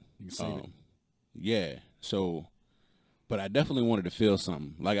read, You can save it. yeah. So, but I definitely wanted to feel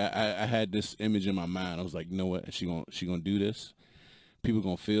something. Like I had this image in my mind. I was like, you know what? She gonna do this. People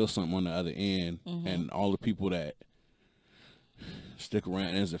gonna feel something on the other end, and all the people that stick around.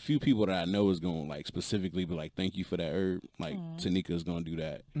 And there's a few people that I know is gonna like specifically be like, thank you for that herb. Like Tanika's gonna do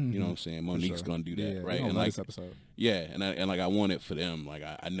that. You know what I'm saying? Monique's Sure. gonna do that, Yeah, right? we And gonna love like this episode. yeah, and like I want it for them. Like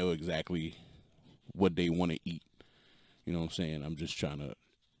I know exactly what they want to eat. You know what I'm saying? I'm just trying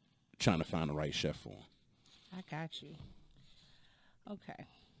to find the right chef for them. I got you. Okay.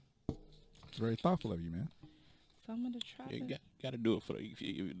 It's very thoughtful of you, man. So I'm going to try You to... got to do it for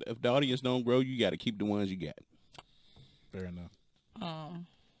if the audience don't grow, you got to keep the ones you got. Fair enough.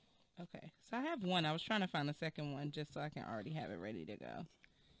 Okay. So I have one. I was trying to find a second one just so I can already have it ready to go.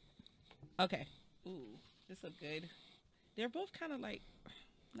 Okay. Ooh, this look good. They're both kind of like...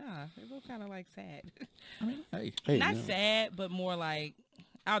 Nah, they're both kind of like sad. I mean, hey. Not sad, but more like...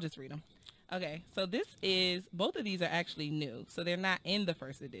 I'll just read them. Okay. So both of these are actually new. So they're not in the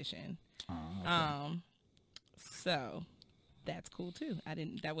first edition. Okay. So that's cool too.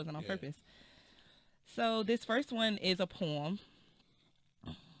 That wasn't on purpose. So this first one is a poem,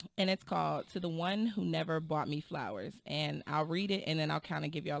 and it's called To the One Who Never Bought Me Flowers. And I'll read it, and then I'll kind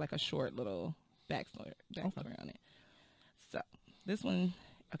of give y'all like a short little backstory on it. So this one,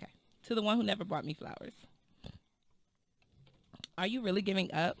 okay. To the one who never bought me flowers. Are you really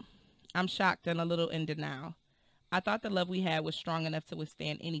giving up? I'm shocked and a little in denial. I thought the love we had was strong enough to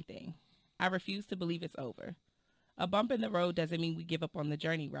withstand anything. I refuse to believe it's over. A bump in the road doesn't mean we give up on the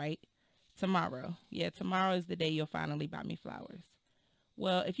journey, right? Tomorrow. Yeah, tomorrow is the day you'll finally buy me flowers.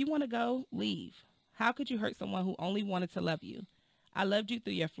 Well, if you want to go, leave. How could you hurt someone who only wanted to love you? I loved you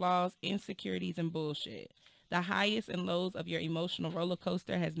through your flaws, insecurities, and bullshit. The highs and lows of your emotional roller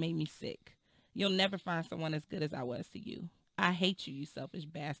coaster has made me sick. You'll never find someone as good as I was to you. I hate you, you selfish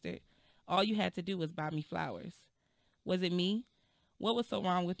bastard. All you had to do was buy me flowers. Was it me? What was so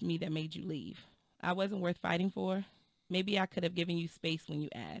wrong with me that made you leave? I wasn't worth fighting for? Maybe I could have given you space when you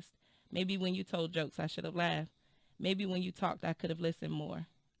asked. Maybe when you told jokes, I should have laughed. Maybe when you talked, I could have listened more.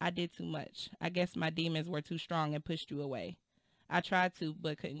 I did too much. I guess my demons were too strong and pushed you away. I tried to,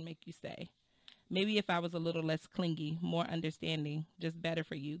 but couldn't make you stay. Maybe if I was a little less clingy, more understanding, just better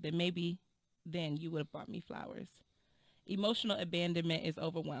for you, then maybe then you would have bought me flowers. Emotional abandonment is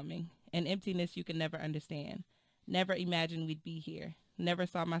overwhelming, an emptiness you can never understand. Never imagined we'd be here. Never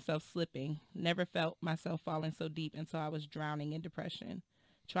saw myself slipping. Never felt myself falling so deep until I was drowning in depression.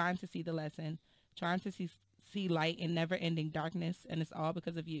 Trying to see the lesson. Trying to see light in never-ending darkness, and it's all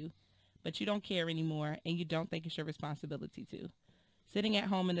because of you. But you don't care anymore, and you don't think it's your responsibility to. Sitting at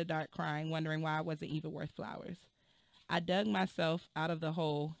home in the dark crying, wondering why I wasn't even worth flowers. I dug myself out of the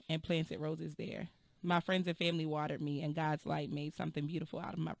hole and planted roses there. My friends and family watered me, and God's light made something beautiful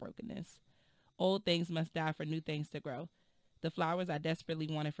out of my brokenness. Old things must die for new things to grow. The flowers I desperately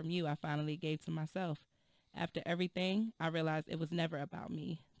wanted from you, I finally gave to myself. After everything, I realized it was never about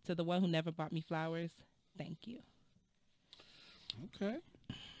me. To the one who never bought me flowers, thank you. Okay.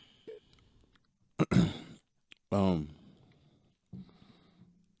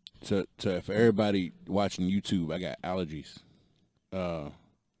 For everybody watching YouTube, I got allergies.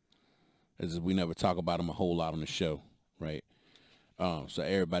 As we never talk about them a whole lot on the show, right? So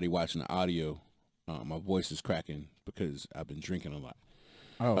everybody watching the audio, my voice is cracking because I've been drinking a lot.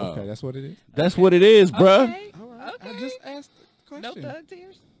 Oh, okay. That's what it is. That's what it is, bruh. Okay. All right. Okay. I just asked the No question. thug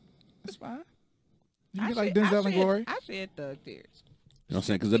tears? That's fine. You get like Denzel and Glory. I shed thug tears. You know what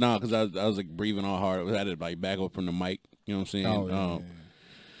I'm saying? Because I was like breathing all hard. I had to like back up from the mic. You know what I'm saying? Oh, yeah.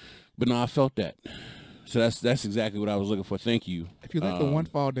 But no, I felt that. So that's exactly what I was looking for. Thank you. If you let the one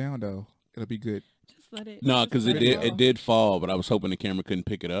fall down though, it'll be good. Just let it. No, just because let it go. did fall, but I was hoping the camera couldn't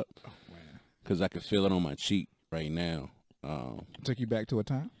pick it up Oh man. because I could feel it on my cheek right now. Took you back to a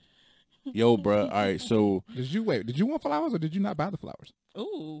time. Yo, bro. All right, so Did you want flowers or did you not buy the flowers?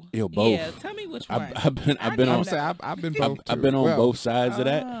 Ooh. yo, both. Yeah. Tell me which one. I've been I I've been know on that. I've been both. I've been on both sides of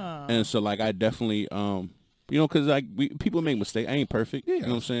that, Ah. and so like I definitely you know, because like people make mistakes. I ain't perfect. You know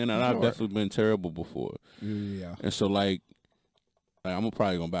what I'm saying? And I've Sure. definitely been terrible before. Yeah. And so like I'm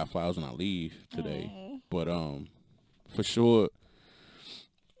probably gonna buy flowers when I leave today. But for sure,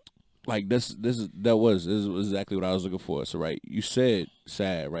 like this was exactly what I was looking for. So right, you said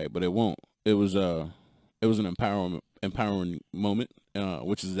sad, right? But it won't. It was an empowering moment,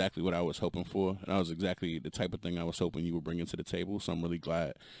 which is exactly what I was hoping for. And that was exactly the type of thing I was hoping you were bringing to the table. So I'm really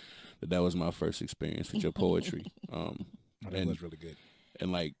glad that was my first experience with your poetry. That And- was really good.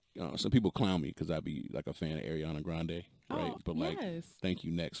 And like some people clown me because I be like a fan of Ariana Grande, right? Oh, But like, yes. Thank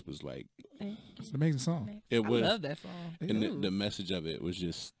You Next was like It's an amazing song. it was, I love that song. and the message of it was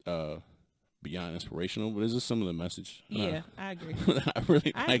just beyond inspirational. But it's just some of the message. Yeah, I agree. I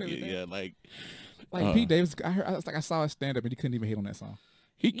really I like agree it. with that. Yeah, like Like Pete Davis, I saw his stand up and he couldn't even hate on that song.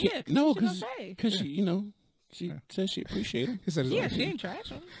 he Yeah, can't. 'cause No, she because okay. she, you know, she said she appreciate him. He said Yeah, she ain't trash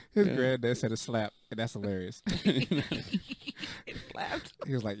him. his granddad said it slapped, and that's hilarious. It slapped.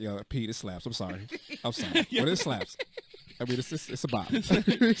 He was like, "Yo, Pete, it slaps. I'm sorry, but it slaps. I mean, it's a bop." He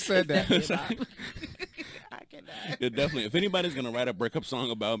said that. I cannot. Yeah, definitely. If anybody's gonna write a breakup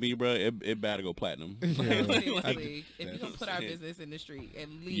song about me, bro, it better go platinum. Yeah. Seriously, if you're gonna put our business in the street, at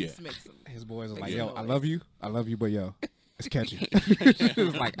least Yeah. make some. His boys was Make like, some "Yo, I noise. love you, but yo, it's catchy." He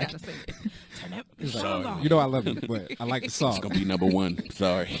was like, Gotta sing it. Turn that he's like, song off. "You know, I love you, but I like the song. It's gonna be number one.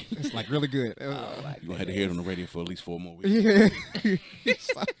 Sorry, It's like really good." Oh, my you gonna have to hear it on the radio for at least 4 more weeks. Yeah.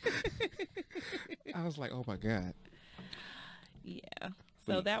 I was like, "Oh my god." Yeah.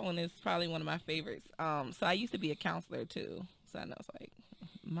 So that one is probably one of my favorites. So I used to be a counselor too. So I know it's like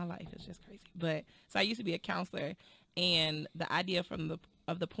my life is just crazy. But so I used to be a counselor, and the idea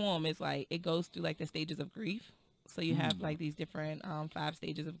of the poem is like it goes through like the stages of grief. So you have like these different 5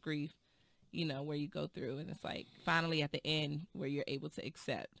 stages of grief, you know, where you go through, and it's like finally at the end where you're able to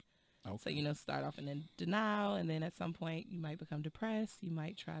accept. So, you know, start off in denial, and then at some point you might become depressed. You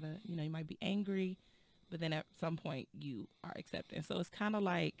might try to, you know, you might be angry, but then at some point you are accepting. So it's kind of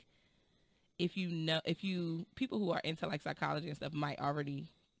like people who are into like psychology and stuff might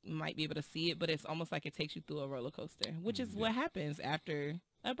be able to see it, but it's almost like it takes you through a roller coaster, which is what happens after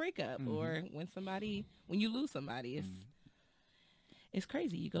a breakup or when you lose somebody. It's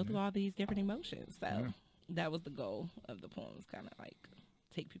crazy. You go through all these different emotions. So that was the goal of the poem, is kind of like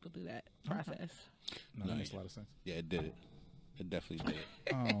take people through that process. No, that makes a lot of sense. Yeah, it did. It definitely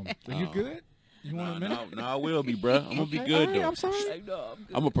did. Are you good? You want a minute? No, I will be, bro. I'm gonna be Okay, good all right, though. I'm sorry. Like, no, I'm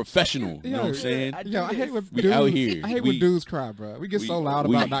good. I'm a professional. You know what I'm saying? Yo, I hate when We dudes, out here. I hate We- when dudes cry, bro. We get so loud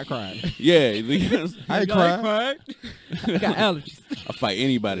about not crying. Yeah, I ain't crying. You got allergies. I fight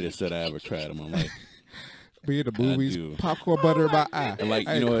anybody that said I ever cried in my life. Be in the movies, do. popcorn butter in my eye. And like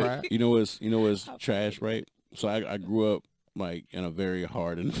I you ain't know cry. what, you know what's trash, right? So I grew up like in a very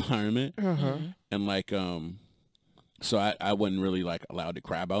hard environment, Uh-huh. and like so I wasn't really like allowed to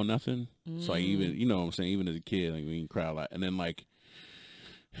cry about nothing. So I even, you know what I'm saying, even as a kid, like we didn't cry a lot. And then like,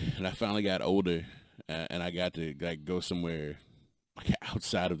 and I finally got older, and I got to like go somewhere like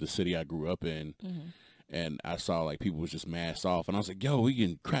outside of the city I grew up in. And I saw like people was just masked off, and I was like, "Yo, we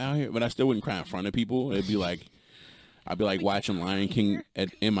can cry out here," but I still wouldn't cry in front of people. It'd be like, I'd be like watching Lion King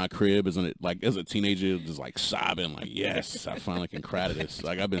in my crib as a teenager, just like sobbing, like, "Yes, I finally can cry to this."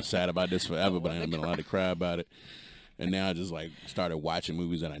 Like I've been sad about this forever, but I haven't been allowed to cry about it. And now I just like started watching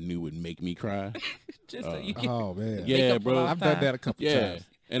movies that I knew would make me cry. Just so you can Oh man. Yeah, up for bro. lost I've done time. that a couple Yeah. times.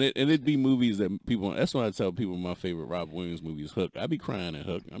 And it'd be movies that people. That's why I tell people my favorite Rob Williams movie is Hook. I be crying at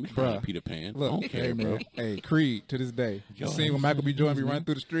Hook. I be crying at Bruh. Peter Pan. I Look, don't care, hey bro. man, hey Creed to this day. You Yo, seen when Michael B. Jordan be running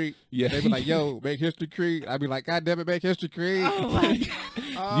through the street? Yeah. They be like, "Yo, make history, Creed." I be like, "God damn it, make history, Creed."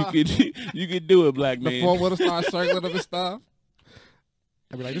 You could do it, black The man. 4-wheeler start circling up and stuff.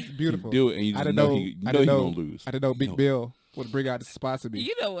 I be like, "This is beautiful." do it, and you I just didn't know know. he I didn't know. gonna lose. I didn't know Big No. Bill would bring out the spots of me.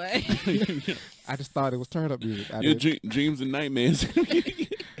 You know what? I just thought it was turn up music. I Your did. dreams and nightmares.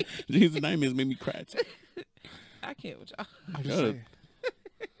 Dreams and nightmares made me cry. Too. I can't with y'all. I'm just Shut saying.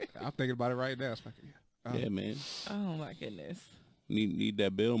 I'm thinking about it right now. It's like, Yeah, man. Oh my goodness. Need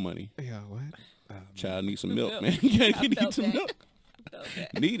that bill money. yeah, what? Child needs some The milk, milk. man. You I need felt some that. milk. I felt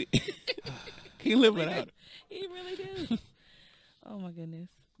that. Need it. Can't live without it. He really do. Oh my goodness.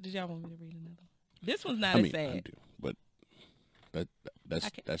 Did y'all want me to read another one? This one's not I as mean, I sad. do, but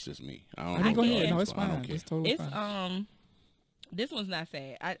that's just me. I I don't mean, go know. ahead. can't. No, it's I fine. don't care. It's totally It's fine. this one's not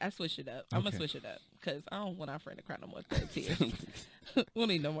sad. I switched it up. I'm Okay. gonna switch it up because I don't want our friend to cry no more thug tears. We'll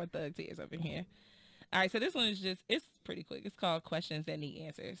need no more thug tears up in here. All right, so this one is it's pretty quick. It's called Questions That Need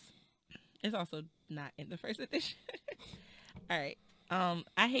Answers. It's also not in the first edition. All right.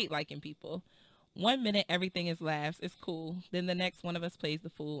 I hate liking people. 1 minute everything is laughs, it's cool. Then the next one of us plays the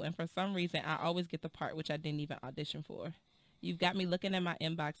fool, and for some reason I always get the part which I didn't even audition for. You've got me looking at my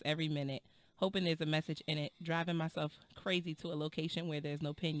inbox every minute, hoping there's a message in it, driving myself crazy to a location where there's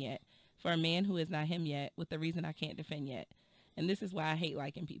no pin yet, for a man who is not him yet, with the reason I can't defend yet. And this is why I hate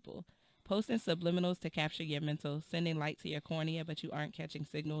liking people. Posting subliminals to capture your mental, sending light to your cornea, but you aren't catching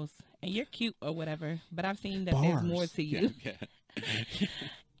signals. And you're cute or whatever, but I've seen that there's more Bars. to you. Yeah.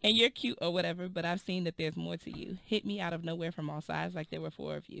 And you're cute or whatever, but I've seen that there's more to you. Hit me out of nowhere from all sides like there were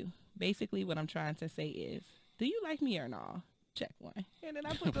 4 of you. Basically, what I'm trying to say is, do you like me or not? Check 1. And then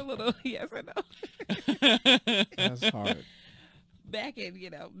I put the little yes or no. That's hard. Back in,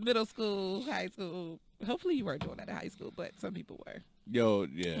 middle school, high school. Hopefully you weren't doing that in high school, but some people were. Yo, A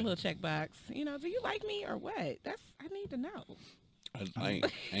yeah. little checkbox. Do you like me or what? I need to know. I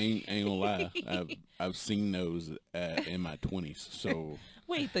ain't gonna lie. I've seen those in my 20s. So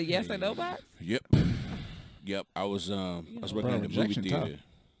Wait, the yes or no box? yep. I was working Bro, in the movie rejection theater,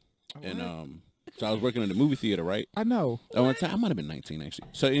 tough. and so I was working in the movie theater, right? I know. At one time, I might have been 19 actually.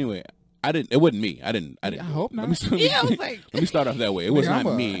 So anyway, I didn't. It wasn't me. I didn't. I do it. hope not. Let me, Yeah, I was like, let me start off that way. It was not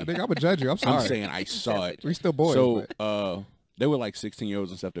me. I think I'm gonna judge you. I'm I'm sorry. saying I saw it. We still boys. So but there were like 16-year-olds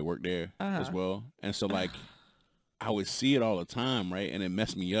and stuff that worked there as Uh-huh. well, and so like I would see it all the time, right? And it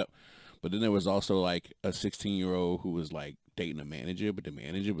messed me up. But then there was also like a 16-year-old who was like dating a manager, but the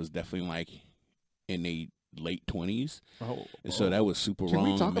manager was definitely like in their late 20s, and so that was super Can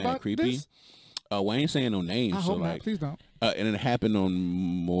wrong, we talk man, about creepy. this? Well, I ain't saying no names, I so hope not. like, Please don't. and it happened on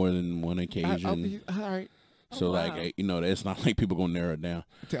more than one occasion. All right. So Oh, like, wow. it's not like people gonna narrow it down.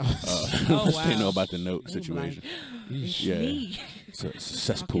 Oh, Unless they wow. know about the note They were situation. It's Yeah. me. It's a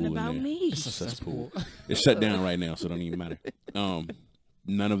cesspool Talking in about there. me. It's a cesspool. It's shut down right now, so it don't even matter.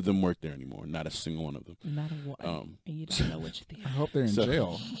 None of them work there anymore. Not a single one of them. Not a one. And you don't know what you think. I hope they're in So-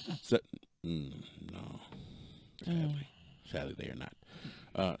 jail. So, no, sadly they are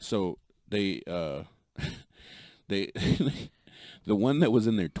not. So they they the one that was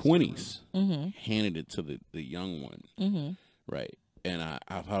in their 20s handed it to the young one, right? And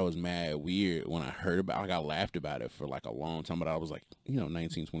I thought it was mad weird when I heard about it. Like, I laughed about it for like a long time, but I was like,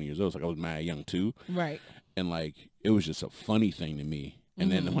 19, 20 years old. So like I was mad young too. Right. And like, it was just a funny thing to me.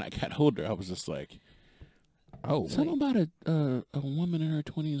 And then when I got older, I was just like, Oh, something about a woman in her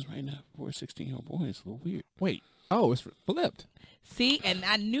 20s right now for a 16-year-old boy is a little weird. wait. Oh, it's flipped. See, and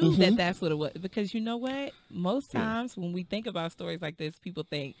I knew that that's what it was, because you know what? Most times when we think about stories like this, people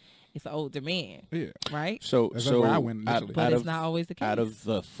think it's an older man, Yeah. right? So, That's so where I went initially. But it's not always the case. Out of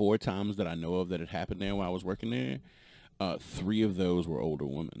the 4 times that I know of that it happened there when I was working there, 3 of those were older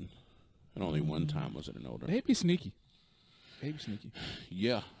women, and only one time was it an older. They'd be sneaky. They'd be sneaky.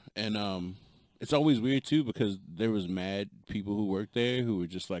 Yeah, and it's always weird too because there was mad people who worked there who were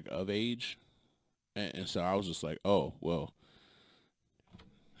just like of age, and so I was just like, oh well,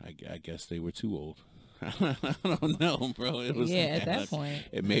 I guess they were too old. I don't know, bro. It was at that point.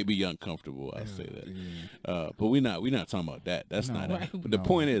 it made me uncomfortable. I'll say that. But we're not talking about that. That's No, not right. it. But the No.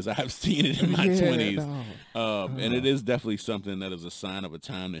 point is, I've seen it in my Yeah, 20s. no. And it is definitely something that is a sign of a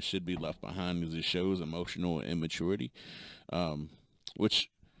time that should be left behind because it shows emotional immaturity, which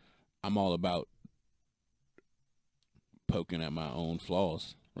I'm all about poking at my own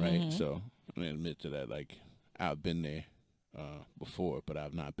flaws, right? So I admit to that. Like, I've been there before, but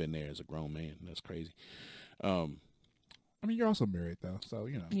I've not been there as a grown man. That's crazy. I mean, you're also married though, so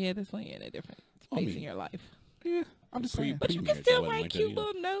Yeah, this one you're in a different I space mean, in your life. Yeah, I'm just saying. But you can married, still that wasn't write like that cute either.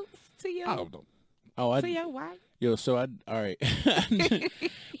 little notes to your I don't know. Oh, to your wife. Yo, so all right.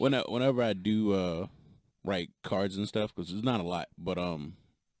 Whenever I do write cards and stuff, because it's not a lot, but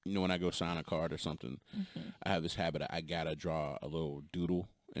when I go sign a card or something, I have this habit. I gotta draw a little doodle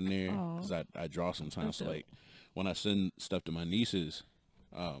in there because I draw sometimes. So, like when I send stuff to my nieces,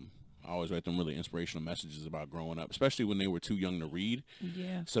 I always write them really inspirational messages about growing up, especially when they were too young to read,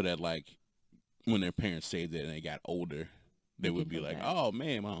 Yeah. so that like when their parents saved it and they got older, they would be go like, back. "Oh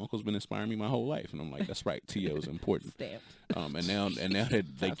man, my uncle's been inspiring me my whole life," and I'm like, "That's right, T.O. is important." Stamped. And now that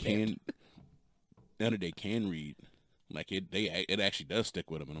they Sounds can, now that they can read, Like it actually does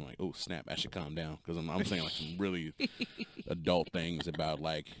stick with them, and I'm like, oh snap, I should calm down because I'm saying like some really adult things about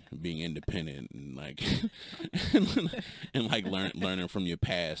like being independent and like and like learning from your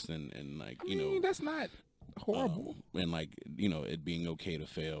past and like I mean, that's not horrible. and like it being okay to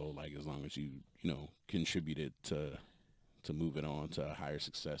fail, like as long as you contributed to move it on to a higher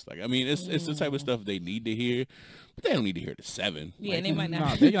success. Like I mean, it's the type of stuff they need to hear, but they don't need to hear it at 7. Yeah, like, and they might not.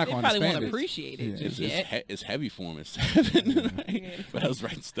 Nah, They not gonna probably won't understand it. appreciate it Yeah. just yet. it's heavy for them at 7. Right? Yeah. But I was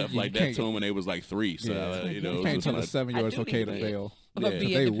writing stuff You like that can't- to them when they was like 3. So Yeah. it You was can't just tell a like, 7-year-old I it's do okay need to to- fail. I'm gonna Yeah.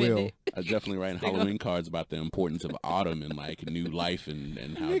 be They will. independent. I definitely writing Halloween cards about the importance of autumn and like new life and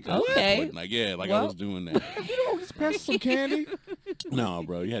how Nigga, that's okay. important. Like I Well- was doing that. You don't just pass some candy. No,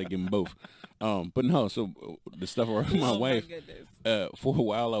 bro, you had to give them both. But no, so the stuff around my Oh wife. My goodness. For a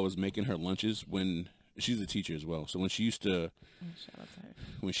while, I was making her lunches when she's a teacher as well. So when she used to Shout out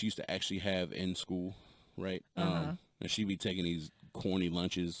to her. actually have in school, right? Uh-huh. And she'd be taking these corny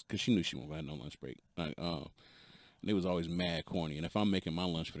lunches because she knew she wouldn't have no lunch break. Like, and it was always mad corny. And if I'm making my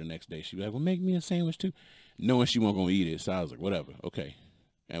lunch for the next day, she'd be like, "Well, make me a sandwich too," knowing she wasn't gonna eat it. So I was like, "Whatever, okay."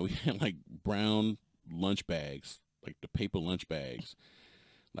 And we had like brown lunch bags, like the paper lunch bags,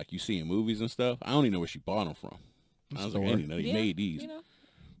 like you see in movies and stuff. I don't even know where she bought them from. I was like, I didn't know they Yeah, made these. You know?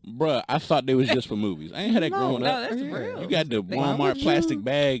 Bruh, I thought they was just for movies. I ain't had that growing No, up. that's Yeah. real. You got the They- Why Walmart would you- plastic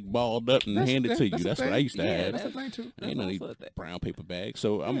bag balled up and handed to you. That's That's the what I thing. used to Yeah, have. That's the thing too. Ain't none of also these a thing. brown paper bags.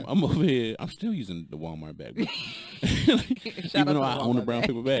 So I'm over here. I'm still using the Walmart bag. Even out though to I own a Walmart brown bag.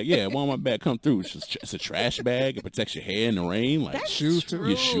 paper bag. Yeah, Walmart bag come through. It's a trash bag. It protects your hair in the rain. Like That's Shoes, too. true.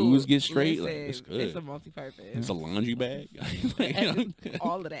 Your shoes get straight. Like, Listen, it's good. It's a multi-purpose. It's a laundry bag.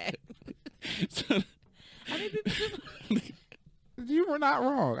 All of that. So- I mean, this- You were not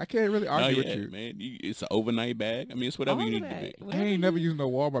wrong. I can't really oh argue yeah, with you. man. It's an overnight bag. I mean, it's whatever all you of need to that. be. I Whatever ain't you- never used no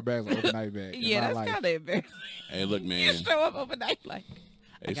Walmart bags or overnight bag. in Yeah, my that's life. kind of embarrassing. Hey, look, You man. show up overnight like,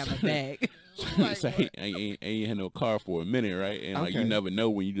 I got my bag. So I ain't had no car for a minute, right? And like you Okay. never know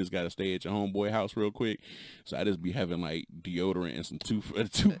when you just gotta stay at your homeboy house real quick. So I just be having like deodorant and some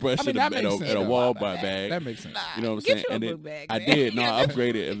toothbrush I mean, at that makes sense. a Yeah, Walmart bag. That makes sense. You know what I'm Get saying? you a And book then bag, I man. did. No, I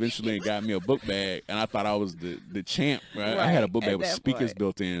upgraded eventually and got me a book bag. And I thought I was the champ. Right? I had a Right, book bag at with that speakers point.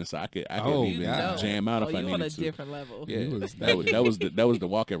 built in, so I could Oh, even God. jam out Oh, if I you on a needed to. different level. Yeah, You was- that was the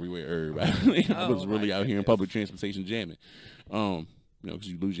walk everywhere herb. I was Oh, really my out here in goodness. public transportation jamming. Because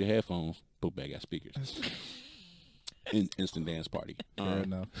you lose your headphones, book bag got speakers. Instant dance party. Fair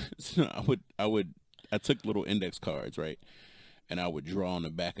enough. So I took little index cards, right, and I would draw on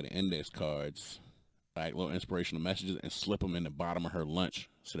the back of the index cards like little inspirational messages and slip them in the bottom of her lunch,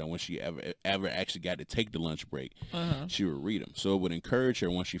 so that when she ever actually got to take the lunch break, she would read them. So it would encourage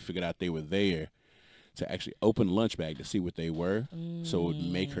her once she figured out they were there to actually open the lunch bag to see what they were, so it would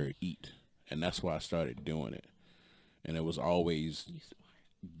make her eat, and that's why I started doing it. And it was always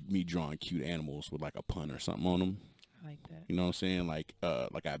me drawing cute animals with like a pun or something on them. I like that. You know what I'm saying? Like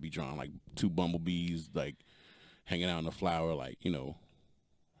I'd be drawing like 2 bumblebees like hanging out in the flower, like,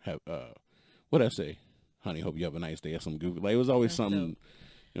 have what I say? Honey, hope you have a nice day or some goofy. Like it was always That's something, dope.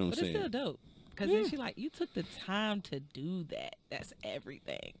 you know what But I'm it's saying? still dope. Because then she like, you took the time to do that. That's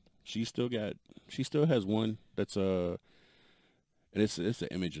everything. She still has one that's and it's an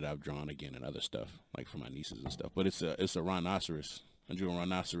image that I've drawn again and other stuff, like for my nieces and stuff. But it's a rhinoceros. I drew a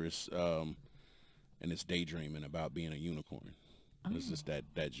rhinoceros and it's daydreaming about being a unicorn. It's just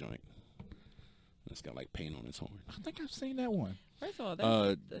that joint. It's got like paint on its horn. I think I've seen that one. First of all,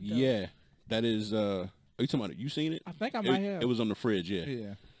 that's dope. Yeah, that is. Are you talking about it? You seen it? I think I might have. It was on the fridge. Yeah.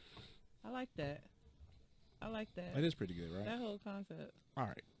 Yeah, I like that. I like that. that is pretty good, right? That whole concept. All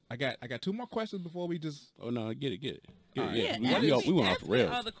right, I got 2 more questions before we just. Oh no, get it. All right. Yeah, ask we went off ask the me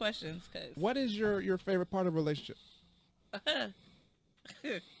rails. all the questions, cause What is your favorite part of a relationship?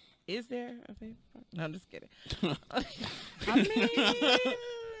 is there a favorite part? No, I'm just kidding. I mean,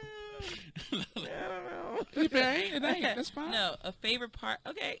 I don't know. it ain't. That's fine. No, a favorite part.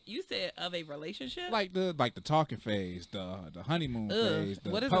 Okay, you said of a relationship. Like the talking phase, the honeymoon Ugh, phase. The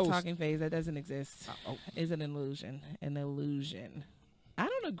what is post. a talking phase that doesn't exist? Oh, Is an illusion. An illusion. I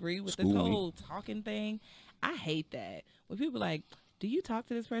don't agree with School this me. whole talking thing. I hate that. When people are like, do you talk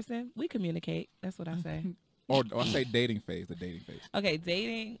to this person? We communicate. That's what I say. or I say dating phase. The dating phase. Okay,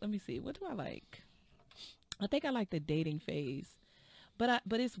 dating. Let me see. What do I like? I think I like the dating phase. But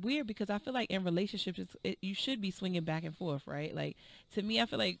it's weird because I feel like in relationships, you should be swinging back and forth, right? Like, to me, I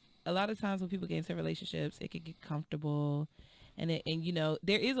feel like a lot of times when people get into relationships, it can get comfortable. And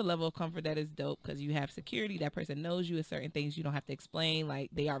there is a level of comfort that is dope because you have security. That person knows you at certain things. You don't have to explain. Like,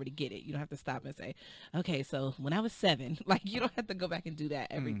 they already get it. You don't have to stop and say, okay, so when I was 7, like, you don't have to go back and do that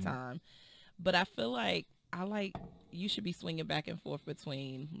every time. But I feel like you should be swinging back and forth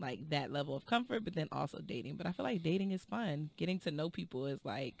between like that level of comfort, but then also dating. But I feel like dating is fun. Getting to know people is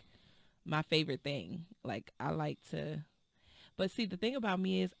like my favorite thing. Like I like to, but see, the thing about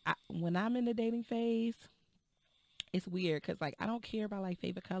me is when I'm in the dating phase, it's weird because like I don't care about like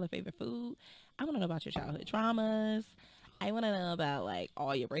favorite color, favorite food. I want to know about your childhood traumas. I want to know about like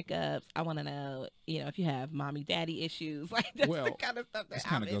all your breakups. I want to know, if you have mommy daddy issues. Like that's the kind of stuff that this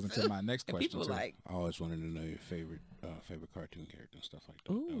kind of goes into my next and question people too. like, I always wanted to know your favorite cartoon character and stuff like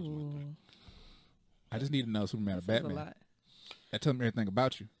that. That was my ooh, thing. I just need to know Superman or this is a Batman. lot. That tells me everything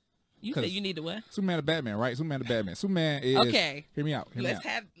about you. You 'Cause said you need to what? Superman or Batman, right? Superman or Batman. Superman is. Okay. Hear me out. Hear me Let's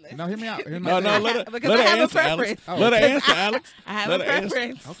out. have. No, hear me out. Hear me No, out. no, let her, Because let I her have a answer, Alex. preference. Oh, Let her okay. answer, Alex. I have Let a her answer.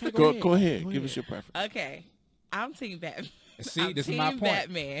 preference. Okay, Go ahead. Go Give ahead. us your preference. Okay, I'm Team Batman. See, I'm this is team my point.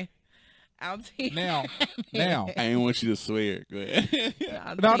 Batman. I'm Team Now, Batman. now. I ain't want you to swear. Go ahead.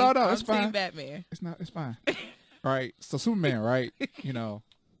 I'm No, team, no, I'm it's fine. Team Batman. It's fine. All right. So Superman, right?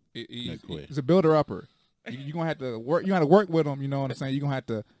 quick. He's a builder upper. You're gonna have to work. You got to work with him. You know what I'm saying? You're gonna have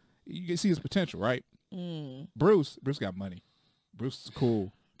to. You can see his potential, right? Bruce got money. Bruce is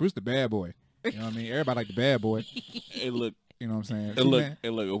cool. Bruce the bad boy. You know what I mean? Everybody like the bad boy. Hey, look. You know what I'm saying? Hey, look. Superman- Hey,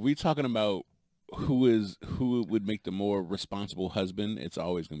 look. If we talking about who would make the more responsible husband, it's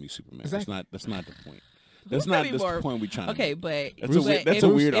always gonna be Superman. Exactly. That's not the point. That's Who's not gonna be the more- point we trying to Okay, make. but That's a weird- that's a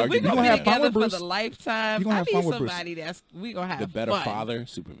if- weird if argument. we're You gonna gonna be have fun together with for Bruce? the lifetime, You gonna I have need fun with Bruce? somebody that's we gonna have The better fun. father,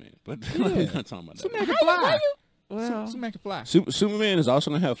 Superman. But we're not talking about that. Superman can fly. Well, Superman can fly. Superman is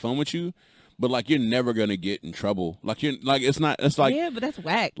also gonna have fun with you, but like you're never gonna get in trouble. Like you're like it's not. It's like yeah, but that's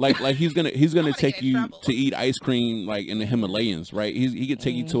whack. like he's gonna wanna take get in you trouble. to eat ice cream like in the Himalayas, right? He could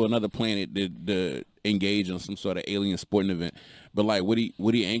take you to another planet to engage in some sort of alien sporting event. But like what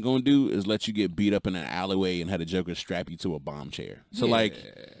he ain't gonna do is let you get beat up in an alleyway and have the Joker strap you to a bomb chair. So like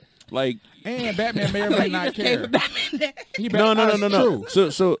And Batman may or Like, may you not just came care. for Batman. He no. True.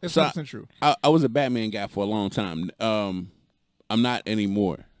 So It's so 100% true. I was a Batman guy for a long time. I'm not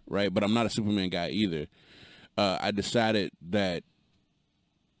anymore, right? But I'm not a Superman guy either. I decided that.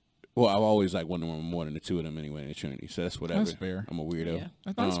 Well, I've always like one of them more than the two of them anyway in the Trinity, so that's whatever. That's fair. I'm a weirdo. Yeah.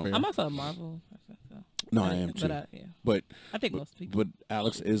 I thought it was fair. I'm also a Marvel. So. No, I am too. But yeah, But I think most people. but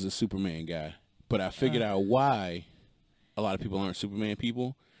Alex is a Superman guy. But I figured out why a lot of people aren't Superman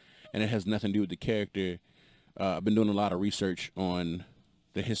people, and it has nothing to do with the character. I've been doing a lot of research on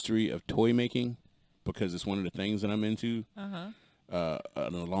the history of toy making because it's one of the things that I'm into. On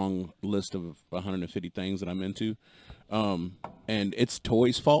a long list of 150 things that I'm into, and it's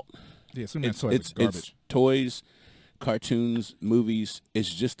toys' fault. Yeah, Superman's It's toys it's, are garbage. it's toys, cartoons, movies.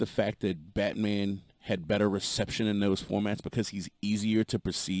 It's just the fact that Batman had better reception in those formats because he's easier to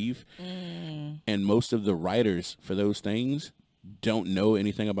perceive, and most of the writers for those things don't know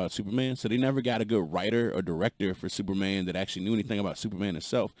anything about Superman, so they never got a good writer or director for Superman that actually knew anything about Superman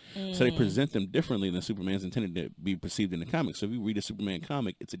itself. So they present them differently than Superman's intended to be perceived in the comics. So if you read a Superman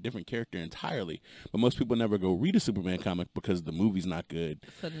comic, it's a different character entirely. But most people never go read a Superman comic because the movie's not good,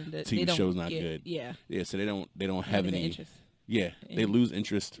 So then they TV don't show's not get- good. Yeah. Yeah, so they don't have Even any interest. Yeah, they lose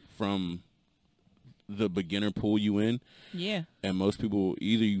interest from the beginner pull you in. Yeah. And most people,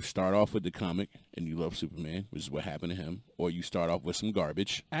 either you start off with the comic and you love Superman, which is what happened to him, or you start off with some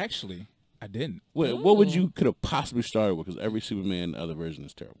garbage. Actually, I didn't. What would you could have possibly started with? Because every Superman other version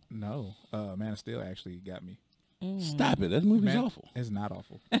is terrible. No. Man of Steel actually got me. Stop it. That movie's Man, awful. It's not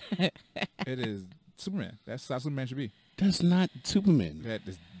awful. It is Superman. That's how Superman should be. That's not Superman. That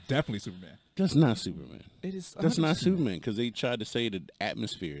is definitely Superman. That's not Superman. It is. That's not 100% Superman because they tried to say the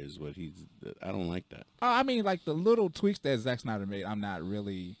atmosphere is what he's. I don't like that. I mean, like the little tweaks that Zack Snyder made, I'm not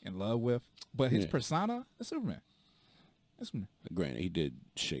really in love with. But his Yeah. persona is Superman. It's Superman. Granted, he did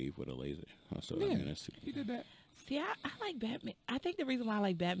shave with a laser. So I Yeah, mean, that's he did that. See, I like Batman. I think the reason why I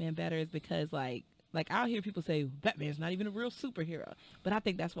like Batman better is because like I'll hear people say Batman's not even a real superhero, but I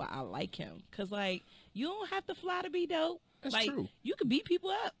think that's why I like him. Cause like you don't have to fly to be dope. That's like, true. You can beat people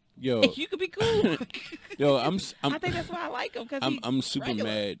up. Yo, You could be cool. yo, I think that's why I like him. Cause I'm super regular.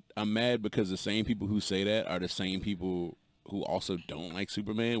 mad. I'm mad because the same people who say that are the same people who also don't like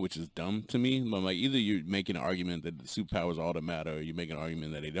Superman, which is dumb to me. I'm like, either you're making an argument that the superpowers are all that matter, or you're making an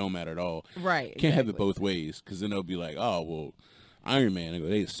argument that they don't matter at all. Right. Can't have it exactly. both ways, because then they'll be like, oh well, Iron Man. I go,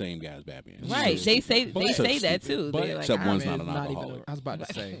 they the same guy as Batman. It's Right. so They stupid. say So that stupid. too. But- They're like, except Iron one's Man not is an even alcoholic. I was about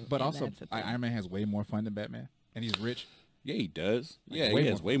to say, but And also that's the thing. Iron Man has way more fun than Batman, and he's rich. Yeah, he does. Like, Yeah, way he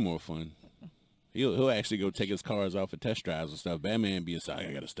has more way more fun. He'll actually go take his cars out for test drives and stuff. Batman be inside.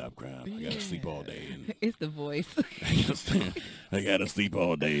 I gotta stop crime. I gotta sleep all day. And It's the voice. I gotta sleep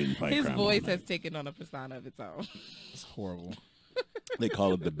all day and fight His crime. voice all has night. taken on a persona of its own. It's horrible. They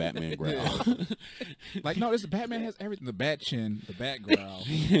call it the Batman growl. Like, no, this Batman has everything: the bat chin, the bat growl,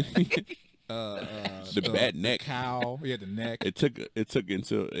 the bat neck. cowl. Yeah, the neck. It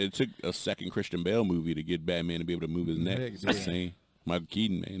took a second Christian Bale movie to get Batman to be able to move his neck. It's insane. Michael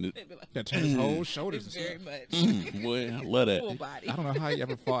Keaton, man. That turn his whole shoulders. It's and very stuff. much Boy, I love that. full body. I don't know how he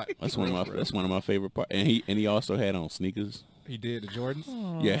ever fought. That's one of my favorite parts. And he also had on sneakers. He did the Jordans,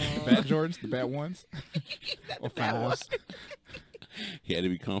 Yeah. the bad Jordans, the bad ones, or bad fives. He had to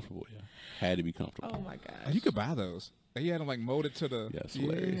be comfortable. Yeah. Had to be comfortable. Oh my Oh, gosh. you could buy those. He had them like molded to the. Yeah, it's yeah,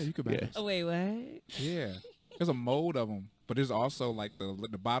 hilarious. you could buy Yeah. those. Oh wait, what? Yeah, there's a mold of them, but there's also like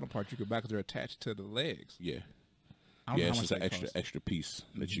the bottom part you could buy because they're attached to the legs. Yeah. I don't Yeah, know it's how just much an they cost. extra piece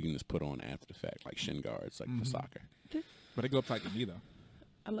that you can just put on after the fact, like shin guards, like for soccer. But they go up to like the knee though.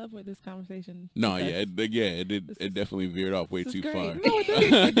 I love where this conversation. No, took yeah, us. it did. This It is- definitely veered off way this too is great. far. No, it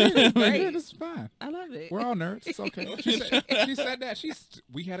doesn't. It's Yeah, great. this is fine. I love it. We're all nerds. It's okay. She said that.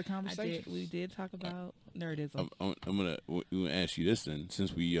 We had a I conversation. did. We did talk about nerdism. I'm gonna ask you this then,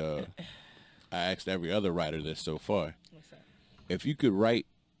 since I asked every other writer this so far. What's that? If you could write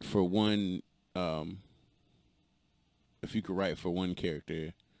for one,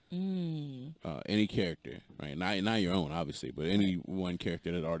 character, any character, right? Not your own, obviously, but any one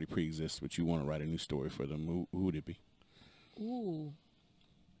character that already pre-exists, but you want to write a new story for them, who would it be? Ooh.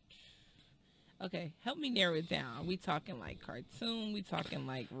 Okay, help me narrow it down. We talking like cartoon? We talking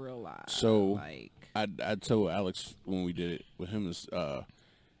like real life? So, like I told Alex when we did it with him is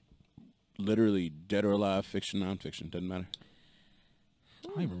literally dead or alive, fiction, nonfiction, doesn't matter. I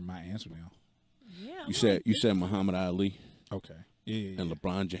don't even remember my answer now. yeah. You said Muhammad Ali Okay. Yeah. and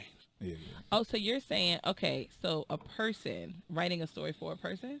LeBron James. Yeah. Oh, so you're saying okay? So a person writing a story for a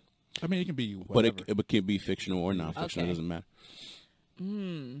person? I mean, it can be But whatever. it can be fictional or non-fictional. Okay. It doesn't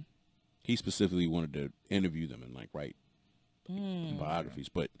matter. He specifically wanted to interview them and like write biographies,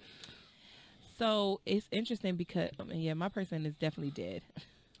 but So it's interesting because yeah, my person is definitely dead.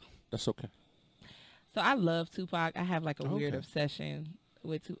 that's okay. So I love Tupac. I have like a weird Okay. obsession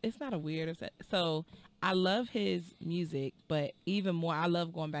with Tupac. It's not a weird obsession. So I love his music, but even more, I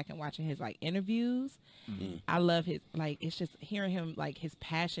love going back and watching his like interviews. I love his like it's just hearing him like his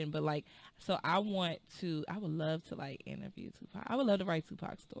passion. But like, so I would love to like interview Tupac. I would love to write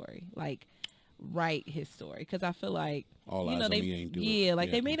Tupac's story, like write his story, because I feel like All you Eyes know on they Me ain't do it. yeah like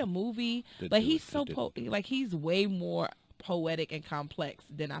Yeah. they made a movie, Did but do he's it. so They did. like he's way more poetic and complex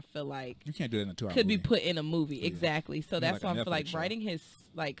than I feel like You can't do that in a 2 hour could be movie. put in a movie. Exactly. So More that's like why a I feel like Netflix show. writing his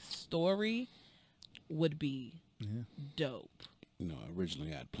like story would be Yeah. dope. You know,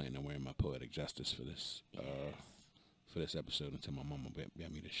 originally I had planned on wearing my poetic justice for this episode until my mama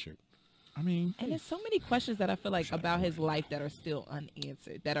got me this shirt. I mean, And there's so many questions that I feel like about his life that are still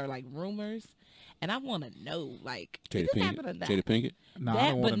unanswered, that are like rumors, and I want to know like Jada did this happen or Pinkett. not? Jada Pinkett. no, I That,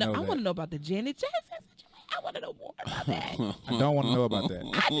 don't want but to no, know I that. want to know about the Janet Jackson situation. I want to know more about that. I don't want to know about that.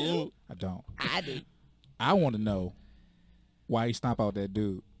 I do. I don't. I do. I want to know why he stomped out that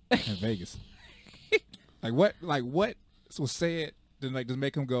dude in Vegas. Like what was said to like just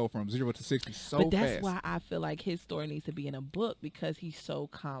make him go from 0 to 60 so But that's fast. why I feel like his story needs to be in a book, because he's so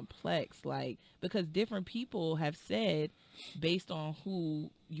complex. Like, because different people have said, based on who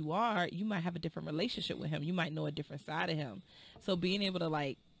you are, you might have a different relationship with him. You might know a different side of him. So being able to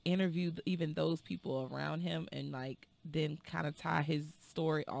like interview even those people around him and like then kind of tie his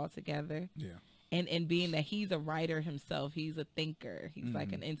story all together. Yeah. And being that he's a writer himself, he's a thinker, he's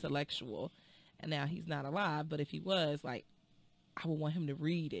like an intellectual, and now he's not alive, but if he was, like, I would want him to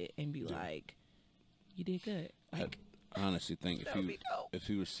read it and be like, you did good. Like, I honestly think That would be dope. if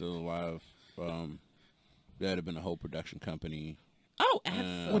he was still alive, there'd have been a whole production company. oh,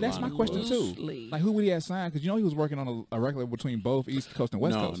 absolutely. Well, that's my question too. Like, who would he have signed? Because you know he was working on a record between both East Coast and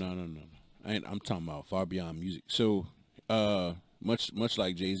West No. Coast. I'm talking about far beyond music. So, much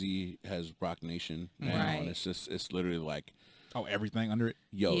like Jay-Z has Rock Nation now, Right. and it's literally like, Oh, everything under it.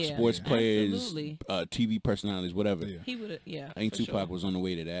 yo, Yeah. sports Yeah. players, Absolutely. TV personalities, whatever. Yeah. He would have, yeah. I think for Tupac sure. was on the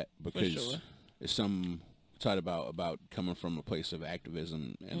way to that because sure. it's some taught about coming from a place of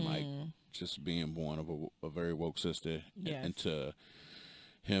activism and like just being born of a very woke sister, Yes. and to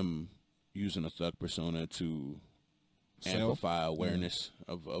him using a thug persona to Self? amplify awareness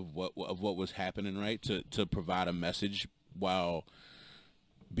of what was happening, right? To provide a message while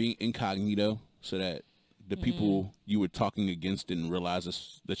being incognito, so that the people you were talking against didn't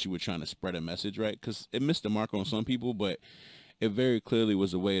realize that you were trying to spread a message, right? Because it missed the mark on some people, but it very clearly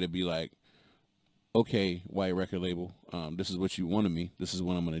was a way to be like, okay, white record label, this is what you wanted me. This is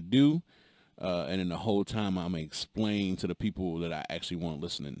what I'm going to do. And then the whole time I'm explaining to the people that I actually want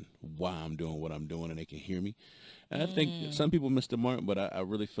listening why I'm doing what I'm doing and they can hear me. And I think some people missed the mark, but I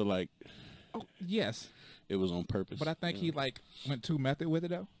really feel like Yes, it was on purpose. but I think he like went too method with it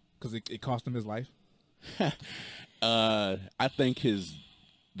though, because it cost him his life. I think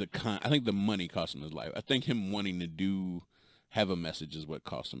I think the money cost him his life. I think him wanting to have a message is what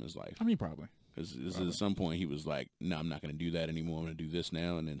cost him his life. I mean, probably. Because at some point he was like, "No, I'm not going to do that anymore. I'm going to do this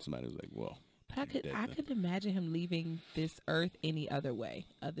now." And then somebody was like, "Well." But I could imagine him leaving this earth any other way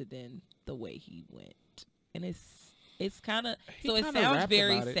other than the way he went. And it's kind of, so it kinda sounds rapped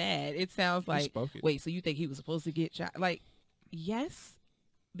very about it. sad. It sounds like, spoke it. wait, so you think he was supposed to get shot? Like, yes,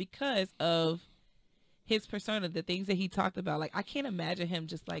 because of his persona, the things that he talked about. Like, I can't imagine him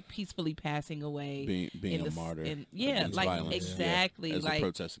just like peacefully passing away. Being in a the- martyr. yeah, against like violence. exactly, Yeah, as like a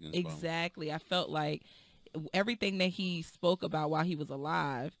protest against violence. exactly. I felt like everything that he spoke about while he was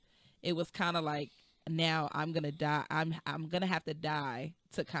alive, it was kind of like, now I'm gonna die. I'm gonna have to die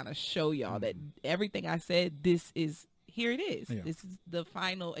to kind of show y'all that everything I said, here it is. Yeah. This is the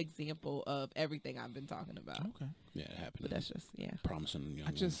final example of everything I've been talking about. Okay. Yeah, it happened. But that's just promising young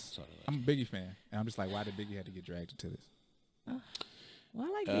I woman. just, Sorry. I'm a Biggie fan, and I'm just like, why did Biggie have to get dragged into this? Well,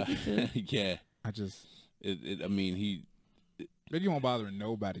 I like Biggie too. yeah. I just, I mean, Biggie won't bother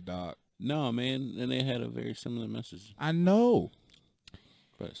nobody, dog. no, man. And they had a very similar message, I know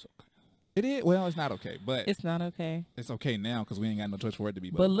but it's okay. it is. Well, it's not okay, but It's not okay. it's okay now because we ain't got no choice for it to be.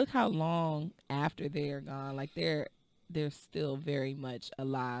 But look how long after they're gone, like they're still very much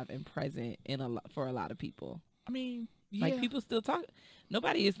alive and present for a lot of people. I mean, yeah. Like people still talk.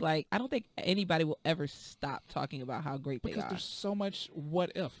 Nobody is like, I don't think anybody will ever stop talking about how great because they are. there's so much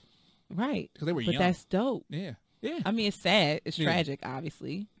what if. Right. Because they were But young. that's dope. Yeah. Yeah. I mean, it's sad. It's Yeah. tragic,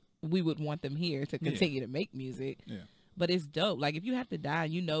 obviously. We would want them here to continue to make music. Yeah. But it's dope. Like, if you have to die,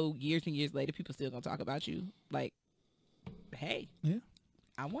 and years and years later, people still going to talk about you. Like, hey. Yeah.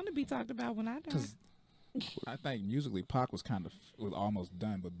 I want to be talked about when I die. Because I think musically, Pac was almost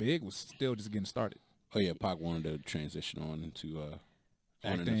done, but Big was still just getting started. Oh yeah, Pac wanted to transition on into on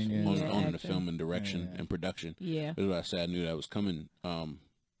Acting in and- the, Yeah, on in the acting. film and direction Yeah. and production. Yeah. That's why I said I knew that was coming.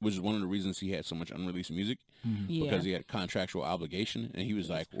 Which is one of the reasons he had so much unreleased music Yeah. because he had contractual obligation, and he was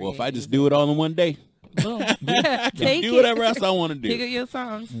like, "Well, if create I just do it all in one day, Boom. I can Take do it. whatever else I want to Pick do." up your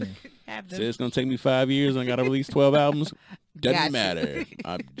songs. Have Say them. it's gonna take me 5 years and I gotta release 12 albums. Doesn't Gotcha. matter.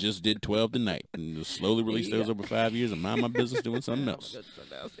 I just did 12 tonight and just slowly release There you those go. over 5 years and mind my business doing something Oh, else. good,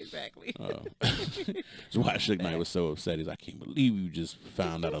 something else, exactly. That's why Suge Knight was so upset. He's like, I can't believe you just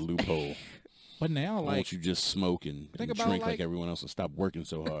found out a loophole. But now, Why like, don't you just smoke and Think about, drink like like- everyone else and stop working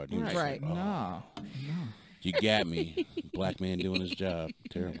so hard? He was Right. like, oh, nah. you got me. Black man doing his job.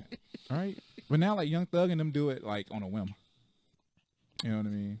 Terrible. All right. But now, like, Young Thug and them do it, like, on a whim. You know what I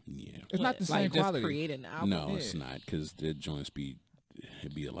mean? Yeah. It's not the same like just quality. create an album. No, yeah. it's not because the joints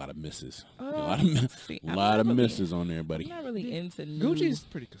it'd be a lot of misses. Oh, a lot of, see, I'm lot of not really- misses on there, I'm buddy. not really into new. Gucci's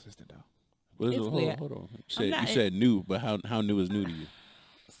pretty consistent, though. What is it's it? weird. Hold on. I'm You not- said new, but how new is new to you?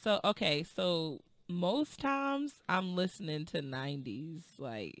 So so most times I'm listening to 90s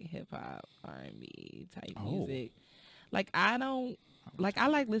like hip hop, R&B type Oh. music. Like I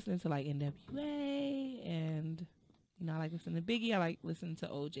like listening to like NWA and I like listening to Biggie. I like listening to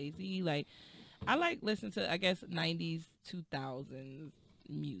OJZ. Like I like listening to I guess 90s 2000s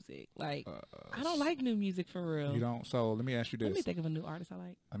music. Like I don't like new music for real. You don't. So let me ask you Let me this. think of a new artist I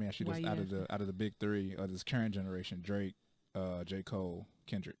like. Let me ask you Why this. you Out of the big three of this current generation, Drake, J. Cole,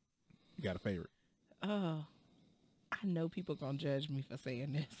 Kendrick, you got a favorite? Oh, I know people gonna judge me for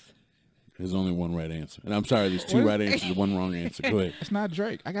saying this. There's only one right answer. And I'm sorry, there's two right answers and one wrong answer. Go ahead. It's not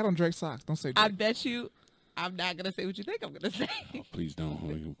Drake. I got on Drake socks. Don't say I Drake. bet you I'm not gonna say what you think I'm gonna say. Oh, please don't.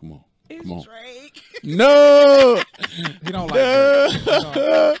 Come on. It's Come on. Drake. No! He don't like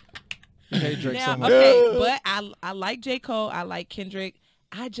Drake. He hate Drake Now, so much. okay, but I like J. Cole. I like Kendrick.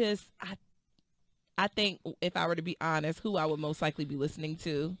 I think if I were to be honest, who I would most likely be listening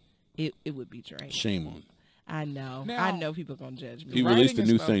to, it would be Drake. Shame on. I know. Now- I know people gonna judge He me. Writing released a and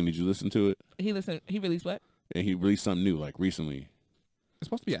new stuff. thing. Did you listen to it? He released what? And he released something new, like recently. It's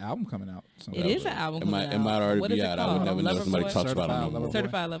supposed to be an album coming out. So It is an album It coming might, out. it might already What be is it out. I would called? never know. Lover Somebody Boy? talks about it no Certified more. Lover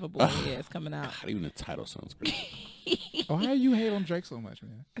Certified Lover Boy. Yeah, it's coming out. God, even the title sounds great. Oh, how you hate on Drake so much,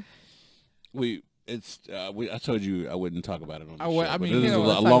 man? I told you I wouldn't talk about it on the I show. would- I but mean, there's you a don't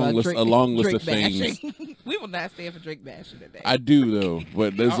wanna talk long about list, Drake- a long list Drake of things. bashing. We will not stand for Drake bashing today. I do though,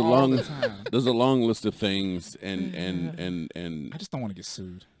 but there's a All long, the time. there's a long list of things, and I just don't want to get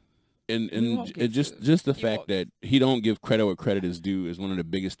sued. and won't it get just sued. just the You fact won't that he don't give credit where credit is due is one of the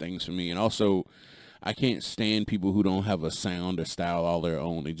biggest things for me. And also, I can't stand people who don't have a sound or style all their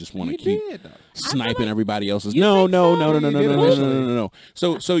own. They just want to He keep did, though. sniping everybody else's. You No. think so?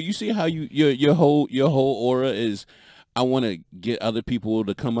 No. So you see how your whole aura is. I want to get other people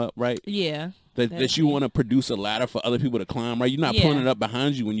to come up, right? Yeah. That you want to produce a ladder for other people to climb, right? You're not pulling it up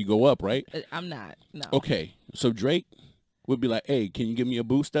behind you when you go up, right? I'm not. No. Okay, so Drake would be like, "Hey, can you give me a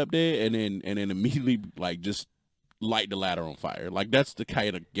boost up there?" And then immediately like just light the ladder on fire. Like that's the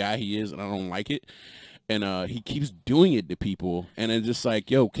kind of guy he is, and I don't like it. And he keeps doing it to people, and it's just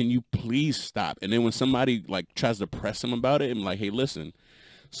like, "Yo, can you please stop?" And then when somebody like tries to press him about it, I'm like, "Hey, listen.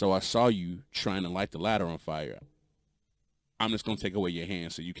 So I saw you trying to light the ladder on fire. I'm just going to take away your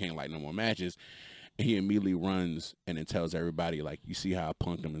hand so you can't light no more matches." And he immediately runs and then tells everybody, like, you see how I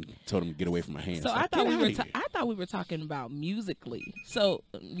punked him and told him to get away from my hand. So It's I like, thought get we were outta here. I thought we were talking about musically. So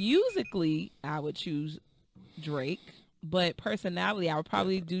musically, I would choose Drake, but personality, I would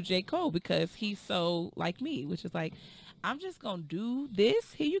probably do J. Cole because he's so like me, which is like, I'm just going to do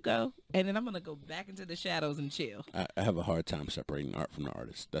this. Here you go. And then I'm going to go back into the shadows and chill. I have a hard time separating art from the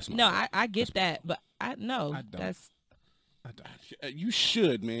artist. That's my No, fault. I get that, but I don't. that's You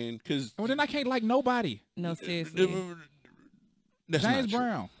should, man, because Well, then I can't like nobody. no, seriously. that's James not true.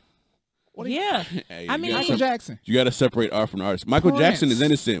 Brown. Yeah. Hey, I mean, Michael Jackson. you got to separate art from the artist. Michael Jackson is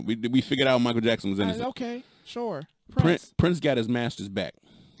Prince. innocent. We figured out Michael Jackson was innocent. Okay, sure. Prince got his masters back.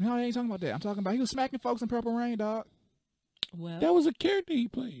 No, I ain't talking about that. I'm talking about he was smacking folks in Purple Rain, dog. Well, That was a character he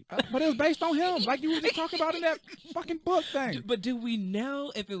played. But it was based on him, like you were just talking about in that fucking book thing. but do we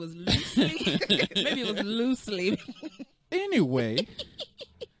know if it was loosely? Maybe it was loosely. Anyway,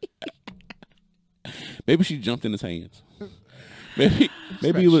 Maybe she jumped in his hands. Maybe shit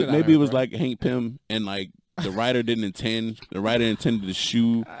it was out of maybe her, it was bro. like Hank Pym and like the writer didn't intend. The writer intended to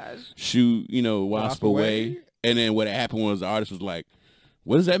shoo Wasp away. And then what happened was the artist was like,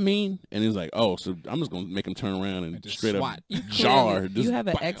 "What does that mean?" And he's like, "Oh, so I'm just gonna make him turn around and just straight swat. up jar." You have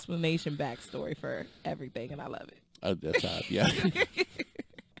an explanation backstory for everything, and I love it. That's how. Yeah.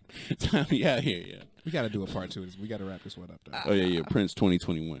 Time me out here. Yeah. we got to do a part 2 of this. We got to wrap this one up, though. Oh yeah. Prince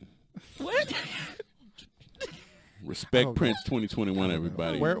 2021. What? Respect Oh, Prince 2021,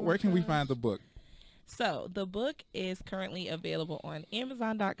 everybody. Where can we find the book? So the book is currently available on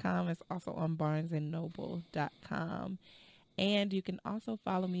Amazon.com. It's also on BarnesandNoble.com. And you can also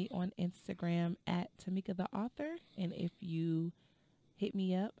follow me on Instagram at Tamika the Author. And if you hit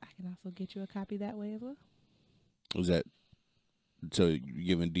me up, I can also get you a copy that way as well. Was that so? You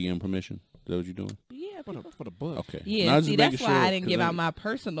giving DM permission? Is that what you're doing? Yeah, people. For the book. Okay. Yeah, No, I was see, just that's making why sure, I didn't 'cause give I- out my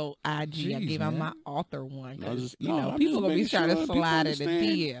personal IG. I Jeez, gave out man. my author one. I was 'Cause, just- you no, know, I'm people just gonna be making trying sure to people slide in the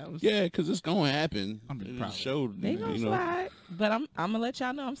understand. DMs. Yeah, because it's gonna happen. I'm It proud. showed, They gonna you know. slide, but I'm gonna let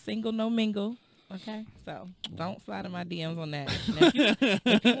y'all know I'm single, no mingle. Okay, so don't slide in my DMs on that. Now,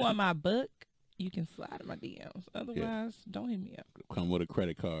 if you want my book, you can slide in my DMs. Otherwise, don't hit me up. Come with a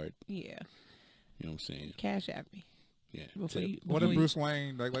credit card. Yeah, You know what I'm saying? cash at me. Yeah. Before you, What before if you- Bruce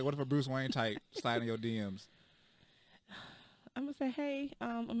Wayne, like what if a Bruce Wayne type slide in your DMs? I'm gonna say, hey,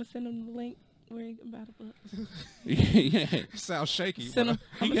 I'm gonna send him the link where you can buy the book. Yeah. Sounds shaky. Send him.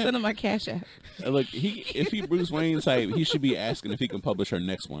 I'm gonna send him my cash app. Look, if he Bruce Wayne type, he should be asking if he can publish her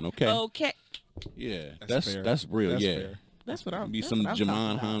next one. Okay. Okay, Yeah. fair. That's real. That's yeah. fair. that's what I'm. Be that's some what I'm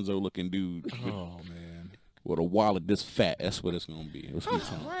Jamon talking about. Hanzo looking dude Oh man. with a wallet this fat. That's what it's gonna be. It's gonna be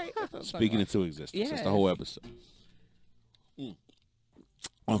time. Right. That's what I'm Speaking talking into existence. That's the Yes. whole episode.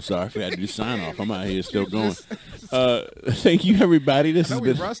 I'm sorry, I forgot to do sign off. I'm out here still going. Thank you, everybody. This I has know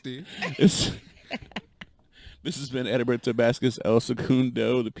we been rusty. this has been Edinburgh Tabascus El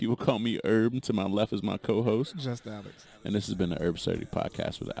Segundo. The people call me Herb. To my left is my co-host, Just Alex. and this has been the Herb Surdy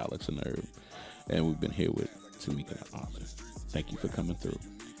podcast with Alex and Herb, and we've been here with Tamika the author. Thank you for coming through.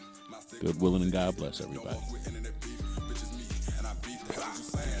 Good willing and God bless everybody.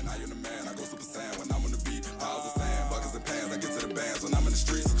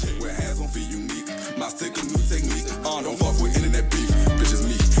 My stick a new technique. Don't fuck with internet beef. Bitches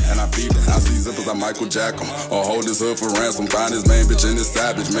me, and I beef. I see zippers, I Michael Jack 'em. Or hold his hood for ransom. Find his main bitch in his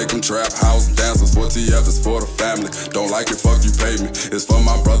savage. Make him trap house dancers. 4TF is for the family. Don't like it, fuck you pay me. It's for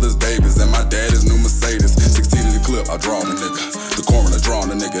my brother's babies and my daddy's new Mercedes. 16 in the clip, I draw the nigga. The coroner drawing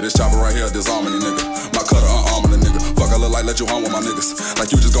the nigga. This chopper right here, disarming the nigga. My cutter unarming the nigga. Fuck, I look like let you hung with my niggas.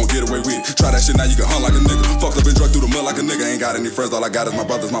 Like you just gon' get away with it. Try that shit now, you can hunt like a nigga. Fucked up and drugged through the mud like a nigga. Ain't got any friends, all I got is my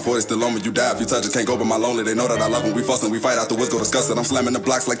brothers. My 40 still on me. You die if you touch it. Can't go but my lonely. They know that I love them. We fussing, we fight afterwards, go discuss it. I'm slamming the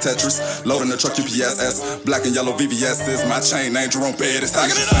blocks like Tetris. Loading the truck UPSS. Black and yellow VVS's. My chain name Jerome Bettis. How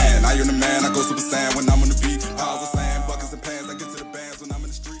you saying? I am the man. I go Super Saiyan when I'm on the beat. Piles of sand.